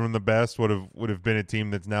would have given them the best would have been a team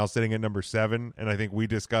that's now sitting at number 7, and I think we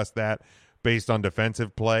discussed that based on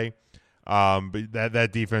defensive play. But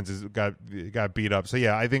that defense got beat up. So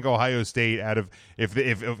yeah, I think Ohio State,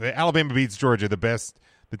 if Alabama beats Georgia, the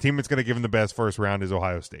team that's going to give them the best first round is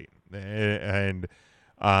Ohio State, and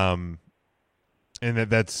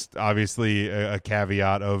that's obviously a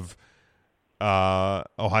caveat of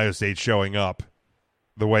Ohio State showing up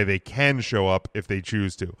the way they can show up if they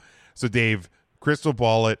choose to. So Dave, crystal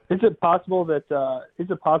ball it. Is it possible that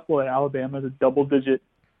Alabama is a double-digit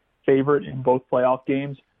favorite in both playoff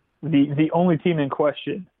games? The only team in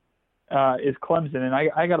question is Clemson, and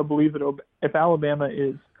I got to believe that if Alabama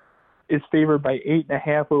is favored by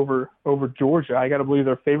 8.5 over Georgia, I got to believe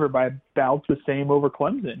they're favored by about the same over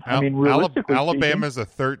Clemson. I mean, realistically, Alabama's a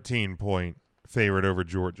 13-point favorite over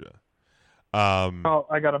Georgia. I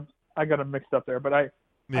got them mixed up there, but I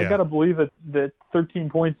got to believe that 13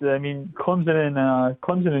 points. I mean, Clemson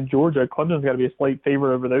and Georgia. Clemson's got to be a slight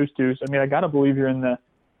favorite over those two. So I mean, I got to believe you're in the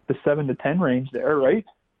 7 to 10 range there, right?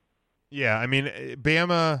 Yeah, I mean,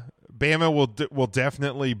 Bama will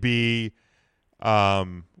definitely be,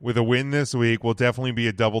 with a win this week, will definitely be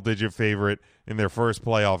a double-digit favorite in their first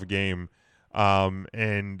playoff game,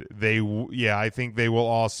 and I think they will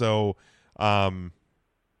also, more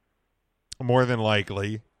than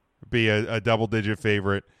likely, be a double-digit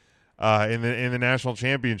favorite in the national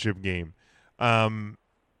championship game, and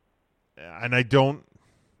I don't.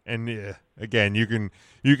 And again, you can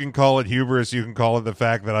call it hubris, you can call it the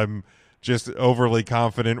fact that I'm just overly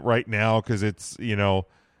confident right now because it's as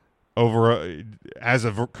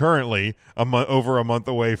of currently over a month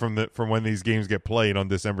away from when these games get played on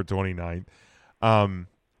December 29th. And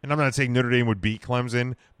I'm not saying Notre Dame would beat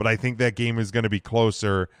Clemson, but I think that game is going to be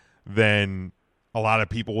closer than a lot of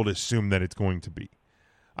people would assume that it's going to be.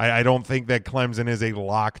 I don't think that Clemson is a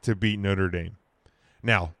lock to beat Notre Dame.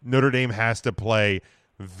 Now, Notre Dame has to play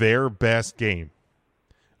their best game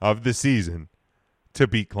of the season to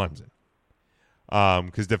beat Clemson.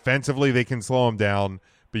 Because defensively they can slow them down,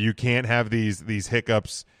 but you can't have these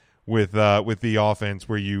hiccups with the offense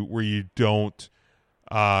where you don't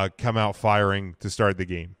come out firing to start the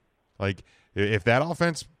game. Like if that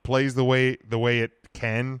offense plays the way it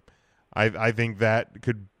can, I think that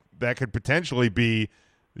could potentially be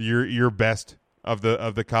your best of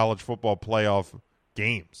the college football playoff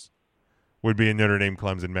games. Would be a Notre Dame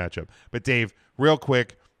Clemson matchup. But Dave, real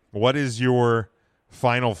quick, what is your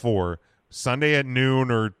Final Four? Sunday at noon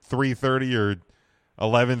or 3:30 or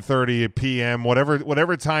 11:30 p.m.,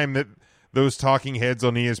 whatever time that those talking heads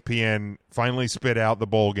on ESPN finally spit out the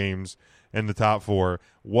bowl games and the top 4.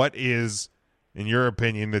 What is, in your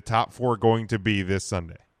opinion, the top 4 going to be this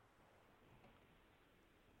Sunday?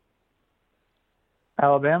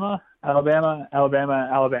 Alabama. Ha,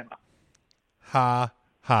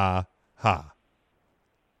 ha, ha.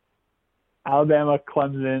 Alabama,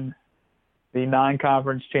 Clemson, the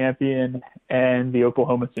non-conference champion, and the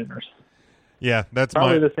Oklahoma Sooners. Yeah, that's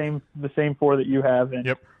probably the same 4 that you have. And,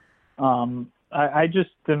 yep. I just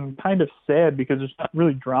am kind of sad because there's not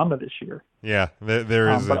really drama this year. Yeah, there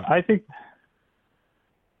is. But I think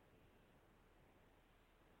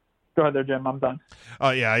Go ahead there, Jim. I'm done.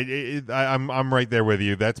 I'm right there with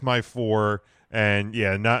you. That's my 4, and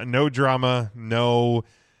no drama, no,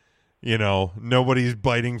 nobody's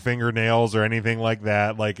biting fingernails or anything like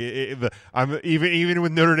that. Like I'm even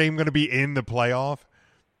with Notre Dame going to be in the playoff.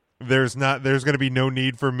 There's going to be no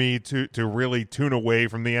need for me to really tune away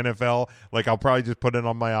from the NFL. Like I'll probably just put it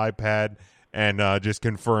on my iPad and just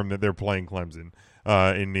confirm that they're playing Clemson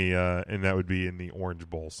and that would be in the Orange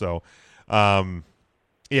Bowl. So.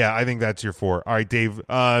 I think that's your 4. All right, Dave,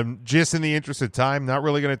 just in the interest of time, not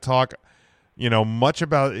really going to talk, much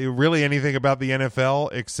about really anything about the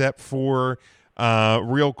NFL except for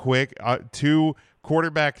real quick, 2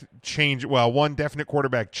 quarterback change. Well, 1 definite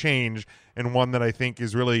quarterback change and 1 that I think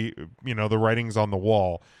is really, the writing's on the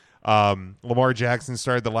wall. Lamar Jackson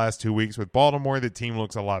started the last 2 weeks with Baltimore. The team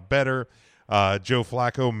looks a lot better. Joe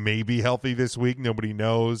Flacco may be healthy this week. Nobody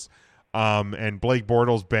knows. And Blake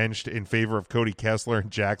Bortles benched in favor of Cody Kessler in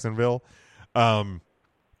Jacksonville. Are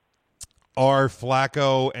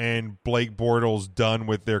Flacco and Blake Bortles done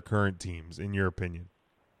with their current teams, in your opinion?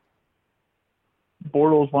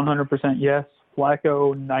 Bortles 100% yes.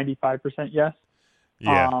 Flacco 95% yes.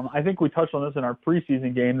 Yeah. I think we touched on this in our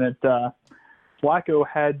preseason game that Flacco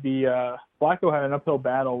had an uphill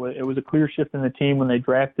battle. It was a clear shift in the team when they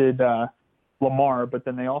drafted Lamar, but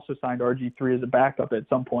then they also signed RG3 as a backup at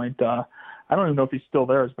some point. I don't even know if he's still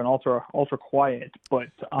there. It's been ultra quiet, but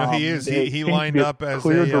no, he is. He lined up as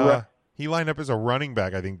he lined up as a running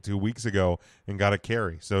back, I think, 2 weeks ago and got a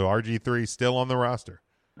carry. So RG3 still on the roster.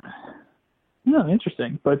 No,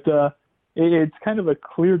 interesting, but it's kind of a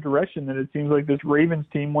clear direction that it seems like this Ravens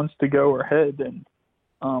team wants to go or head, and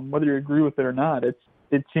whether you agree with it or not, it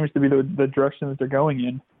seems to be the direction that they're going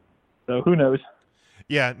in. So who knows?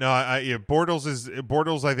 Yeah, no,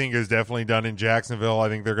 Bortles I think is definitely done in Jacksonville. I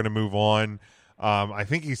think they're going to move on. I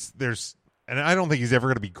think and I don't think he's ever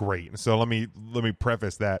going to be great. So let me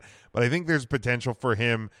preface that. But I think there's potential for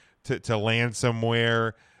him to land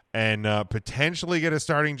somewhere and potentially get a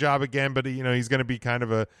starting job again. But he's going to be kind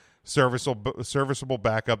of a serviceable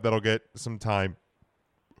backup that'll get some time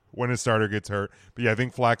when his starter gets hurt. But yeah, I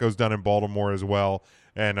think Flacco's done in Baltimore as well.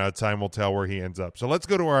 And time will tell where he ends up. So let's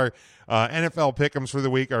go to our NFL pick'ems for the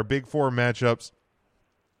week, our Big 4 matchups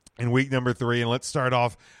in week number 3. And let's start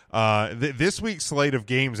off. This week's slate of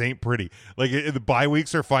games ain't pretty. Like the bye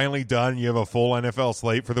weeks are finally done. You have a full NFL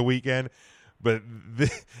slate for the weekend. But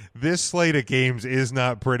this slate of games is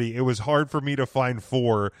not pretty. It was hard for me to find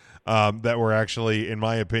 4 that were actually, in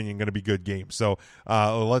my opinion, going to be good games. So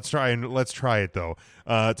let's try it though.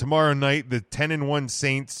 Tomorrow night, the 10-1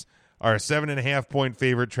 Saints are a 7.5-point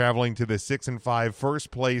favorite traveling to the 6-5 first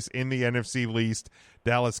place in the NFC East,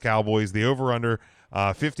 Dallas Cowboys. The over/under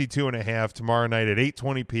 52.5 tomorrow night at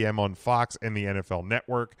 8:20 p.m. on Fox and the NFL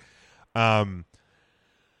Network. I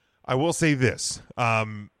will say this: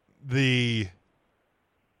 the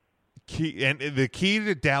key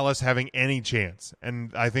to Dallas having any chance,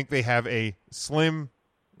 and I think they have a slim,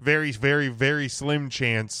 very, very, very slim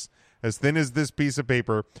chance, as thin as this piece of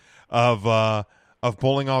paper, of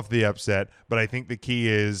pulling off the upset, but I think the key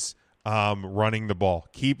is running the ball,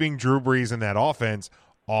 keeping Drew Brees and that offense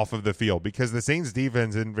off of the field, because the Saints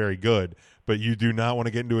defense isn't very good, but you do not want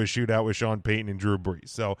to get into a shootout with Sean Payton and Drew Brees.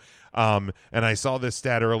 So, and I saw this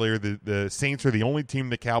stat earlier, the Saints are the only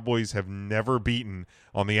team the Cowboys have never beaten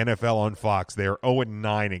on the NFL on Fox. They're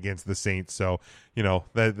 0-9 against the Saints. So,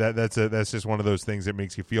 that's just one of those things that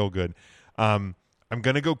makes you feel good. I'm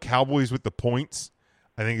going to go Cowboys with the points.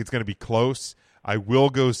 I think it's going to be close. I will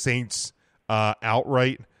go Saints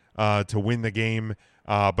outright to win the game,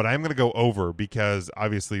 but I'm going to go over because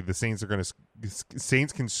obviously the Saints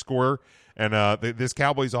Saints can score, and this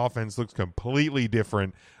Cowboys offense looks completely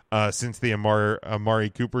different since the Amari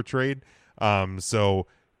Cooper trade. So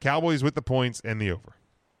Cowboys with the points and the over.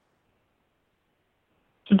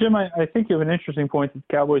 So Jim, I think you have an interesting point that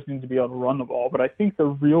the Cowboys need to be able to run the ball, but I think the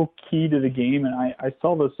real key to the game, and I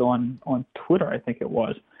saw this on Twitter, I think it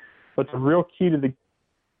was. But the real key to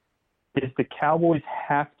is the Cowboys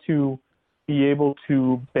have to be able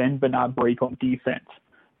to bend but not break on defense.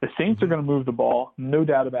 The Saints are going to move the ball, no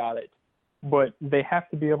doubt about it. But they have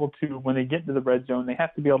to be able to, when they get into the red zone, they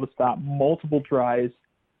have to be able to stop multiple drives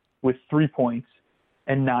with 3 points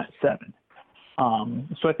and not 7.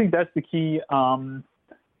 So I think that's the key.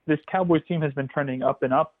 This Cowboys team has been trending up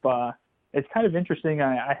and up. It's kind of interesting.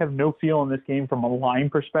 I have no feel in this game from a line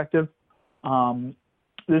perspective.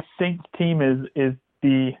 This Saints team is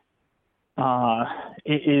based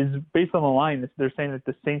on the line. They're saying that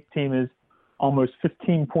the Saints team is almost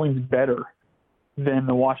 15 points better than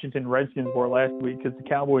the Washington Redskins were last week, because the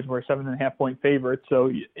Cowboys were a 7.5-point favorite.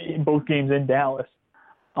 So in both games in Dallas,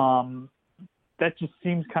 That just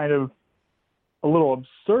seems kind of a little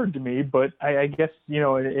absurd to me, but I guess,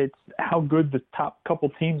 it's how good the top couple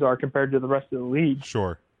teams are compared to the rest of the league.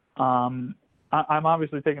 Sure. I'm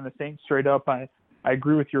obviously taking the Saints straight up. I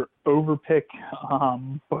agree with your over pick,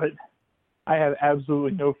 but I have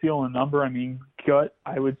absolutely no feel in the number. I mean, gut,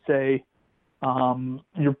 I would say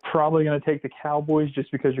you're probably going to take the Cowboys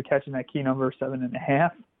just because you're catching that key number of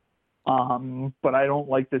 7.5. But I don't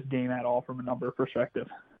like this game at all from a number perspective.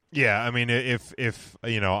 Yeah, I mean, if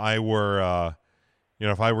I were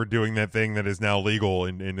if I were doing that thing that is now legal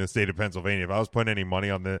in the state of Pennsylvania, if I was putting any money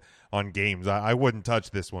on games, I wouldn't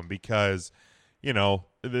touch this one because,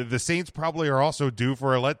 the Saints probably are also due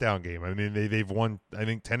for a letdown game. I mean, they've won, I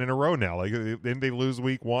think, 10 in a row now. Like, didn't they lose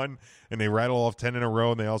week 1 and they rattle off 10 in a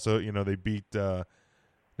row, and they also, they beat the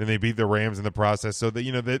Rams in the process. So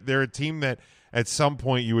that, they're a team that at some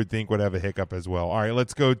point you would think would have a hiccup as well. All right,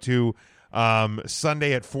 let's go to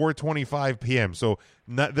Sunday at 4:25 p.m. So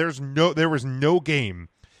there was no game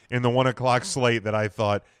in the 1 o'clock slate that I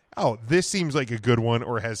thought, oh, this seems like a good one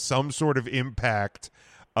or has some sort of impact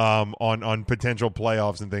on potential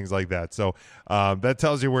playoffs and things like that. So that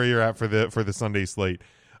tells you where you're at for the Sunday slate.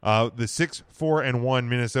 The 6-4-1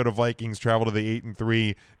 Minnesota Vikings travel to the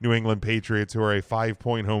 8-3 New England Patriots, who are a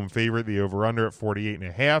 5-point home favorite. The over/under at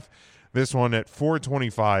 48.5. This one at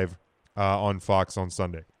 4:25 on Fox on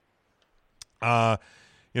Sunday. The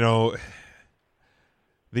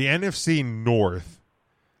NFC North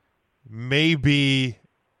may be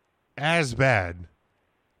as bad,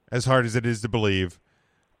 as hard as it is to believe,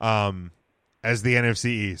 as the NFC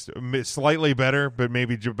East. Slightly better, but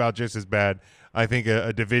maybe about just as bad. I think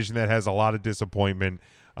a division that has a lot of disappointment.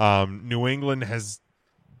 New England has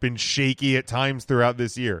been shaky at times throughout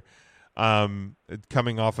this year,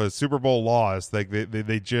 coming off a Super Bowl loss. Like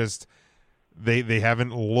they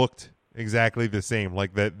haven't looked exactly the same.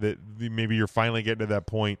 Like that maybe you're finally getting to that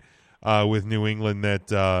point with New England that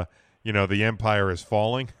the empire is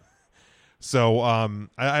falling. So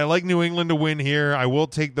I like New England to win here. I will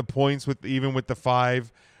take the points even with the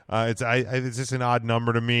 5. It's just an odd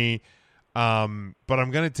number to me. But I'm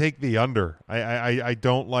going to take the under. I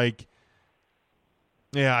don't like.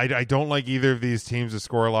 Yeah, I don't like either of these teams to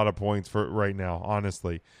score a lot of points for right now,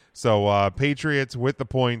 honestly. So Patriots with the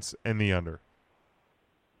points and the under.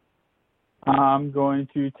 I'm going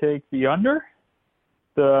to take the under.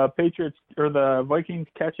 The Patriots or the Vikings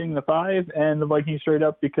catching the 5, and the Vikings straight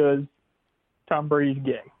up because Tom Brady's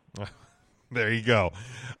gay. There you go.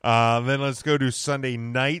 Then let's go to Sunday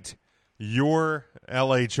night. Your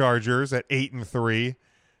LA Chargers at 8-3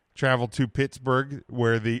 travel to Pittsburgh,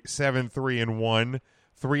 where the 7-3-1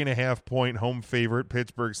 3.5-point home favorite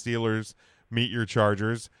Pittsburgh Steelers meet your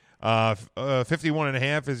Chargers.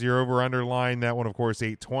 51.5 is your over/under line. That one, of course,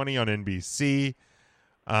 8:20 on NBC.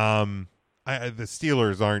 The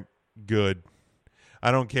Steelers aren't good.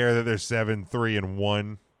 I don't care that they're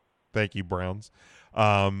 7-3-1. Thank you, Browns.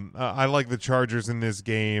 I like the Chargers in this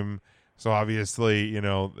game. So obviously,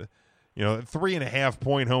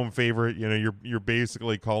 3.5-point home favorite. You're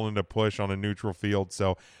basically calling a push on a neutral field.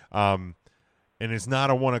 So, and it's not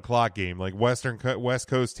a 1 o'clock game. Like West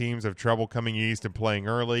Coast teams have trouble coming east and playing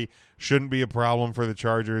early. Shouldn't be a problem for the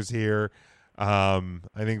Chargers here. I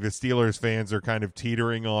think the Steelers fans are kind of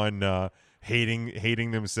teetering on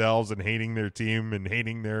hating themselves and hating their team and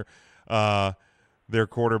hating their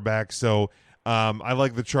quarterback. So I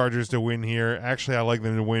like the Chargers to win here. Actually, I like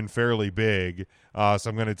them to win fairly big. So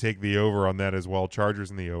I'm going to take the over on that as well. Chargers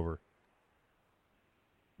in the over.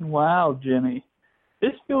 Wow, Jimmy.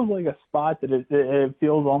 This feels like a spot that it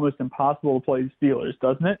feels almost impossible to play the Steelers,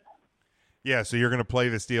 doesn't it? Yeah, so you're going to play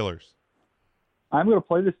the Steelers. I'm going to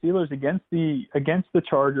play the Steelers against the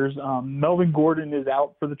Chargers. Melvin Gordon is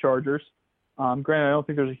out for the Chargers. Granted, I don't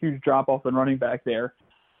think there's a huge drop-off in running back there.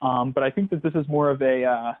 But I think that this is more of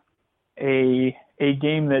a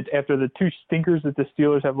game that after the 2 stinkers that the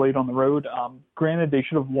Steelers have laid on the road, granted they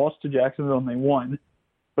should have lost to Jacksonville and they won,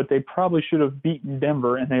 but they probably should have beaten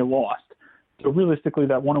Denver and they lost. So realistically,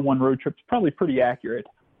 that 1-1 road trip is probably pretty accurate.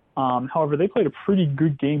 However, they played a pretty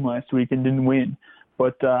good game last week and didn't win.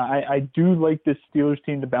 But I do like this Steelers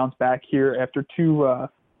team to bounce back here after two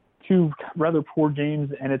rather poor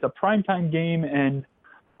games, and it's a primetime game, and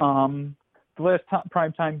the last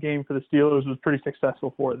primetime game for the Steelers was pretty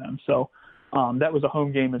successful for them. So that was a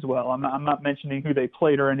home game as well. I'm not mentioning who they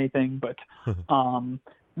played or anything, but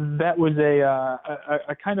that was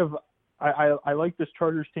a kind of I like this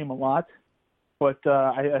Chargers team a lot. But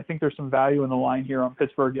I think there's some value in the line here on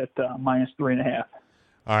Pittsburgh at -3.5.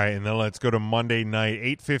 All right, and then let's go to Monday night,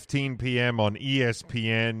 8:15 p.m. on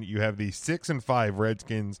ESPN. You have the 6-5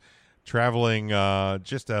 Redskins traveling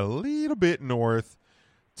just a little bit north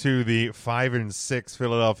to the 5-6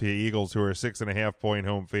 Philadelphia Eagles, who are a 6.5-point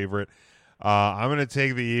home favorite. I'm going to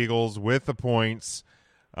take the Eagles with the points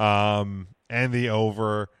and the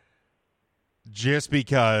over, just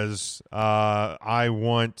because I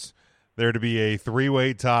want there to be a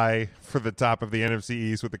 3-way tie for the top of the NFC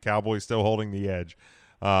East with the Cowboys still holding the edge.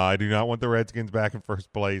 I do not want the Redskins back in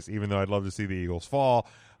first place, even though I'd love to see the Eagles fall.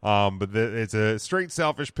 But it's a straight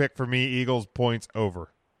selfish pick for me. Eagles points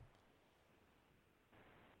over.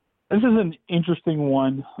 This is an interesting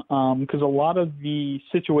one because a lot of the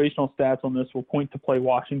situational stats on this will point to play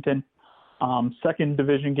Washington. Second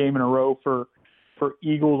division game in a row for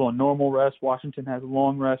Eagles on normal rest. Washington has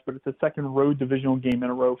long rest, but it's the second road divisional game in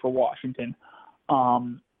a row for Washington.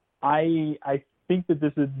 I think that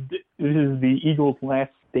this is the Eagles'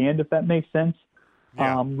 last stand, if that makes sense.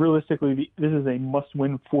 Yeah. Realistically, this is a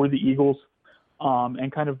must-win for the Eagles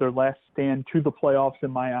and kind of their last stand to the playoffs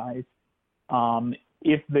in my eyes.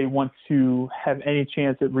 If they want to have any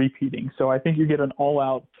chance at repeating. So I think you get an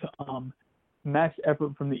all-out max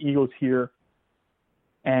effort from the Eagles here,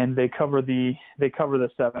 and they cover the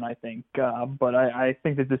 7, I think. But I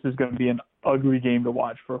think that this is going to be an ugly game to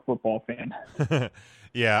watch for a football fan.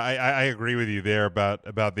 Yeah, I agree with you there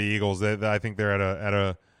about the Eagles. I think they're at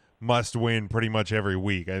a must-win pretty much every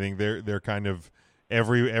week. I think they're kind of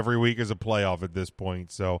every week is a playoff at this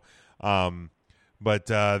point. So. But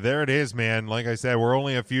there it is, man. Like I said, we're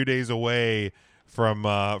only a few days away from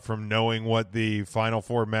knowing what the Final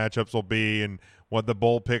Four matchups will be and what the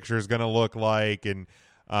bowl picture is going to look like, and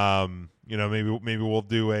maybe we'll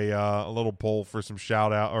do a little poll for some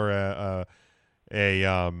shout out or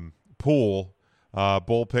a pool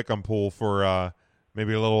bowl pick'em pool for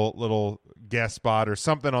maybe a little guest spot or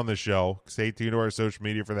something on the show. Stay tuned to our social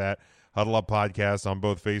media for that. Huddle Up Podcast on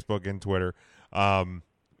both Facebook and Twitter.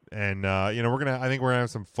 And I think we're gonna have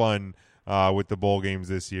some fun with the bowl games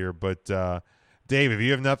this year. But Dave, if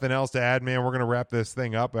you have nothing else to add, man, we're gonna wrap this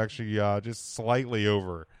thing up. Actually, just slightly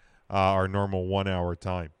over our normal 1 hour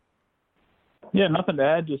time. Yeah, nothing to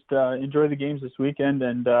add. Just enjoy the games this weekend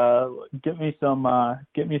and get me some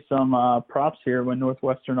props here when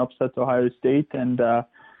Northwestern upsets Ohio State. And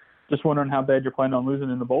just wondering how bad you're planning on losing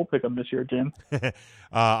in the bowl pick'em this year, Jim.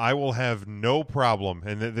 I will have no problem,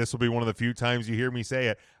 and this will be one of the few times you hear me say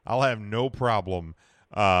it. I'll have no problem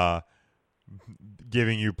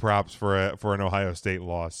giving you props for an Ohio State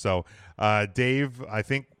loss. So, Dave, I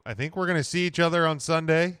think we're going to see each other on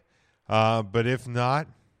Sunday, but if not,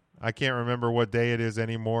 I can't remember what day it is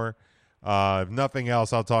anymore. If nothing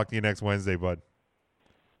else, I'll talk to you next Wednesday, bud.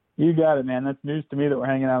 You got it, man. That's news to me that we're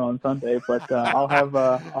hanging out on Sunday. But I'll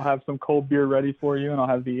have some cold beer ready for you, and I'll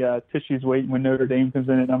have the tissues waiting when Notre Dame comes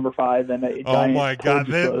in at number 5. And oh my God,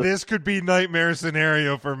 this could be nightmare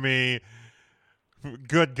scenario for me.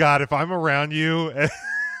 Good God, if I'm around you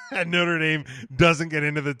and Notre Dame doesn't get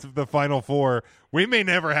into the Final Four, we may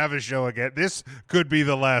never have a show again. This could be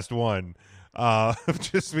the last one,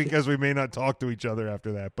 just because we may not talk to each other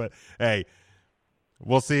after that. But hey.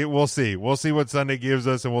 We'll see what Sunday gives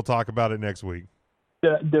us, and we'll talk about it next week.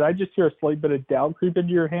 Did I just hear a slight bit of doubt creep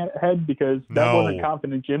into your head? Because that wasn't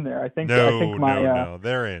confident Jim there. I think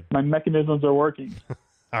they're in. My mechanisms are working.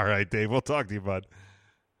 All right, Dave. We'll talk to you, bud.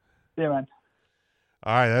 Yeah, man.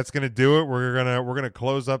 All right, that's gonna do it. We're gonna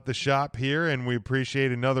close up the shop here, and we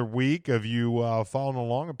appreciate another week of you following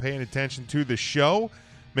along and paying attention to the show.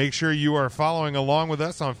 Make sure you are following along with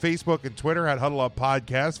us on Facebook and Twitter at Huddle Up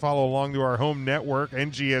Podcast. Follow along to our home network,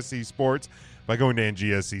 NGSC Sports, by going to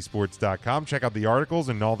ngscsports.com. Check out the articles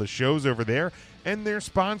and all the shows over there. And their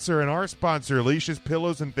sponsor and our sponsor, Alicia's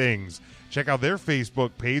Pillows and Things. Check out their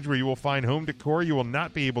Facebook page where you will find home decor you will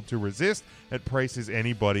not be able to resist at prices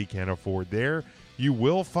anybody can afford. There you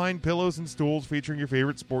will find pillows and stools featuring your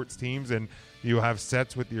favorite sports teams, and you have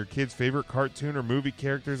sets with your kids' favorite cartoon or movie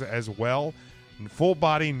characters as well. Full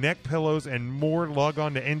body neck pillows and more. Log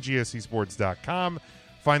on to ngscsports.com.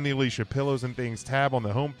 Find the Alicia Pillows and Things tab on the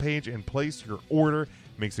homepage and place your order. It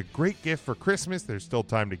makes a great gift for Christmas. There's still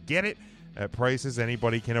time to get it at prices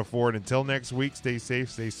anybody can afford. Until next week, stay safe,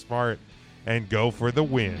 stay smart, and go for the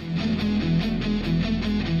win.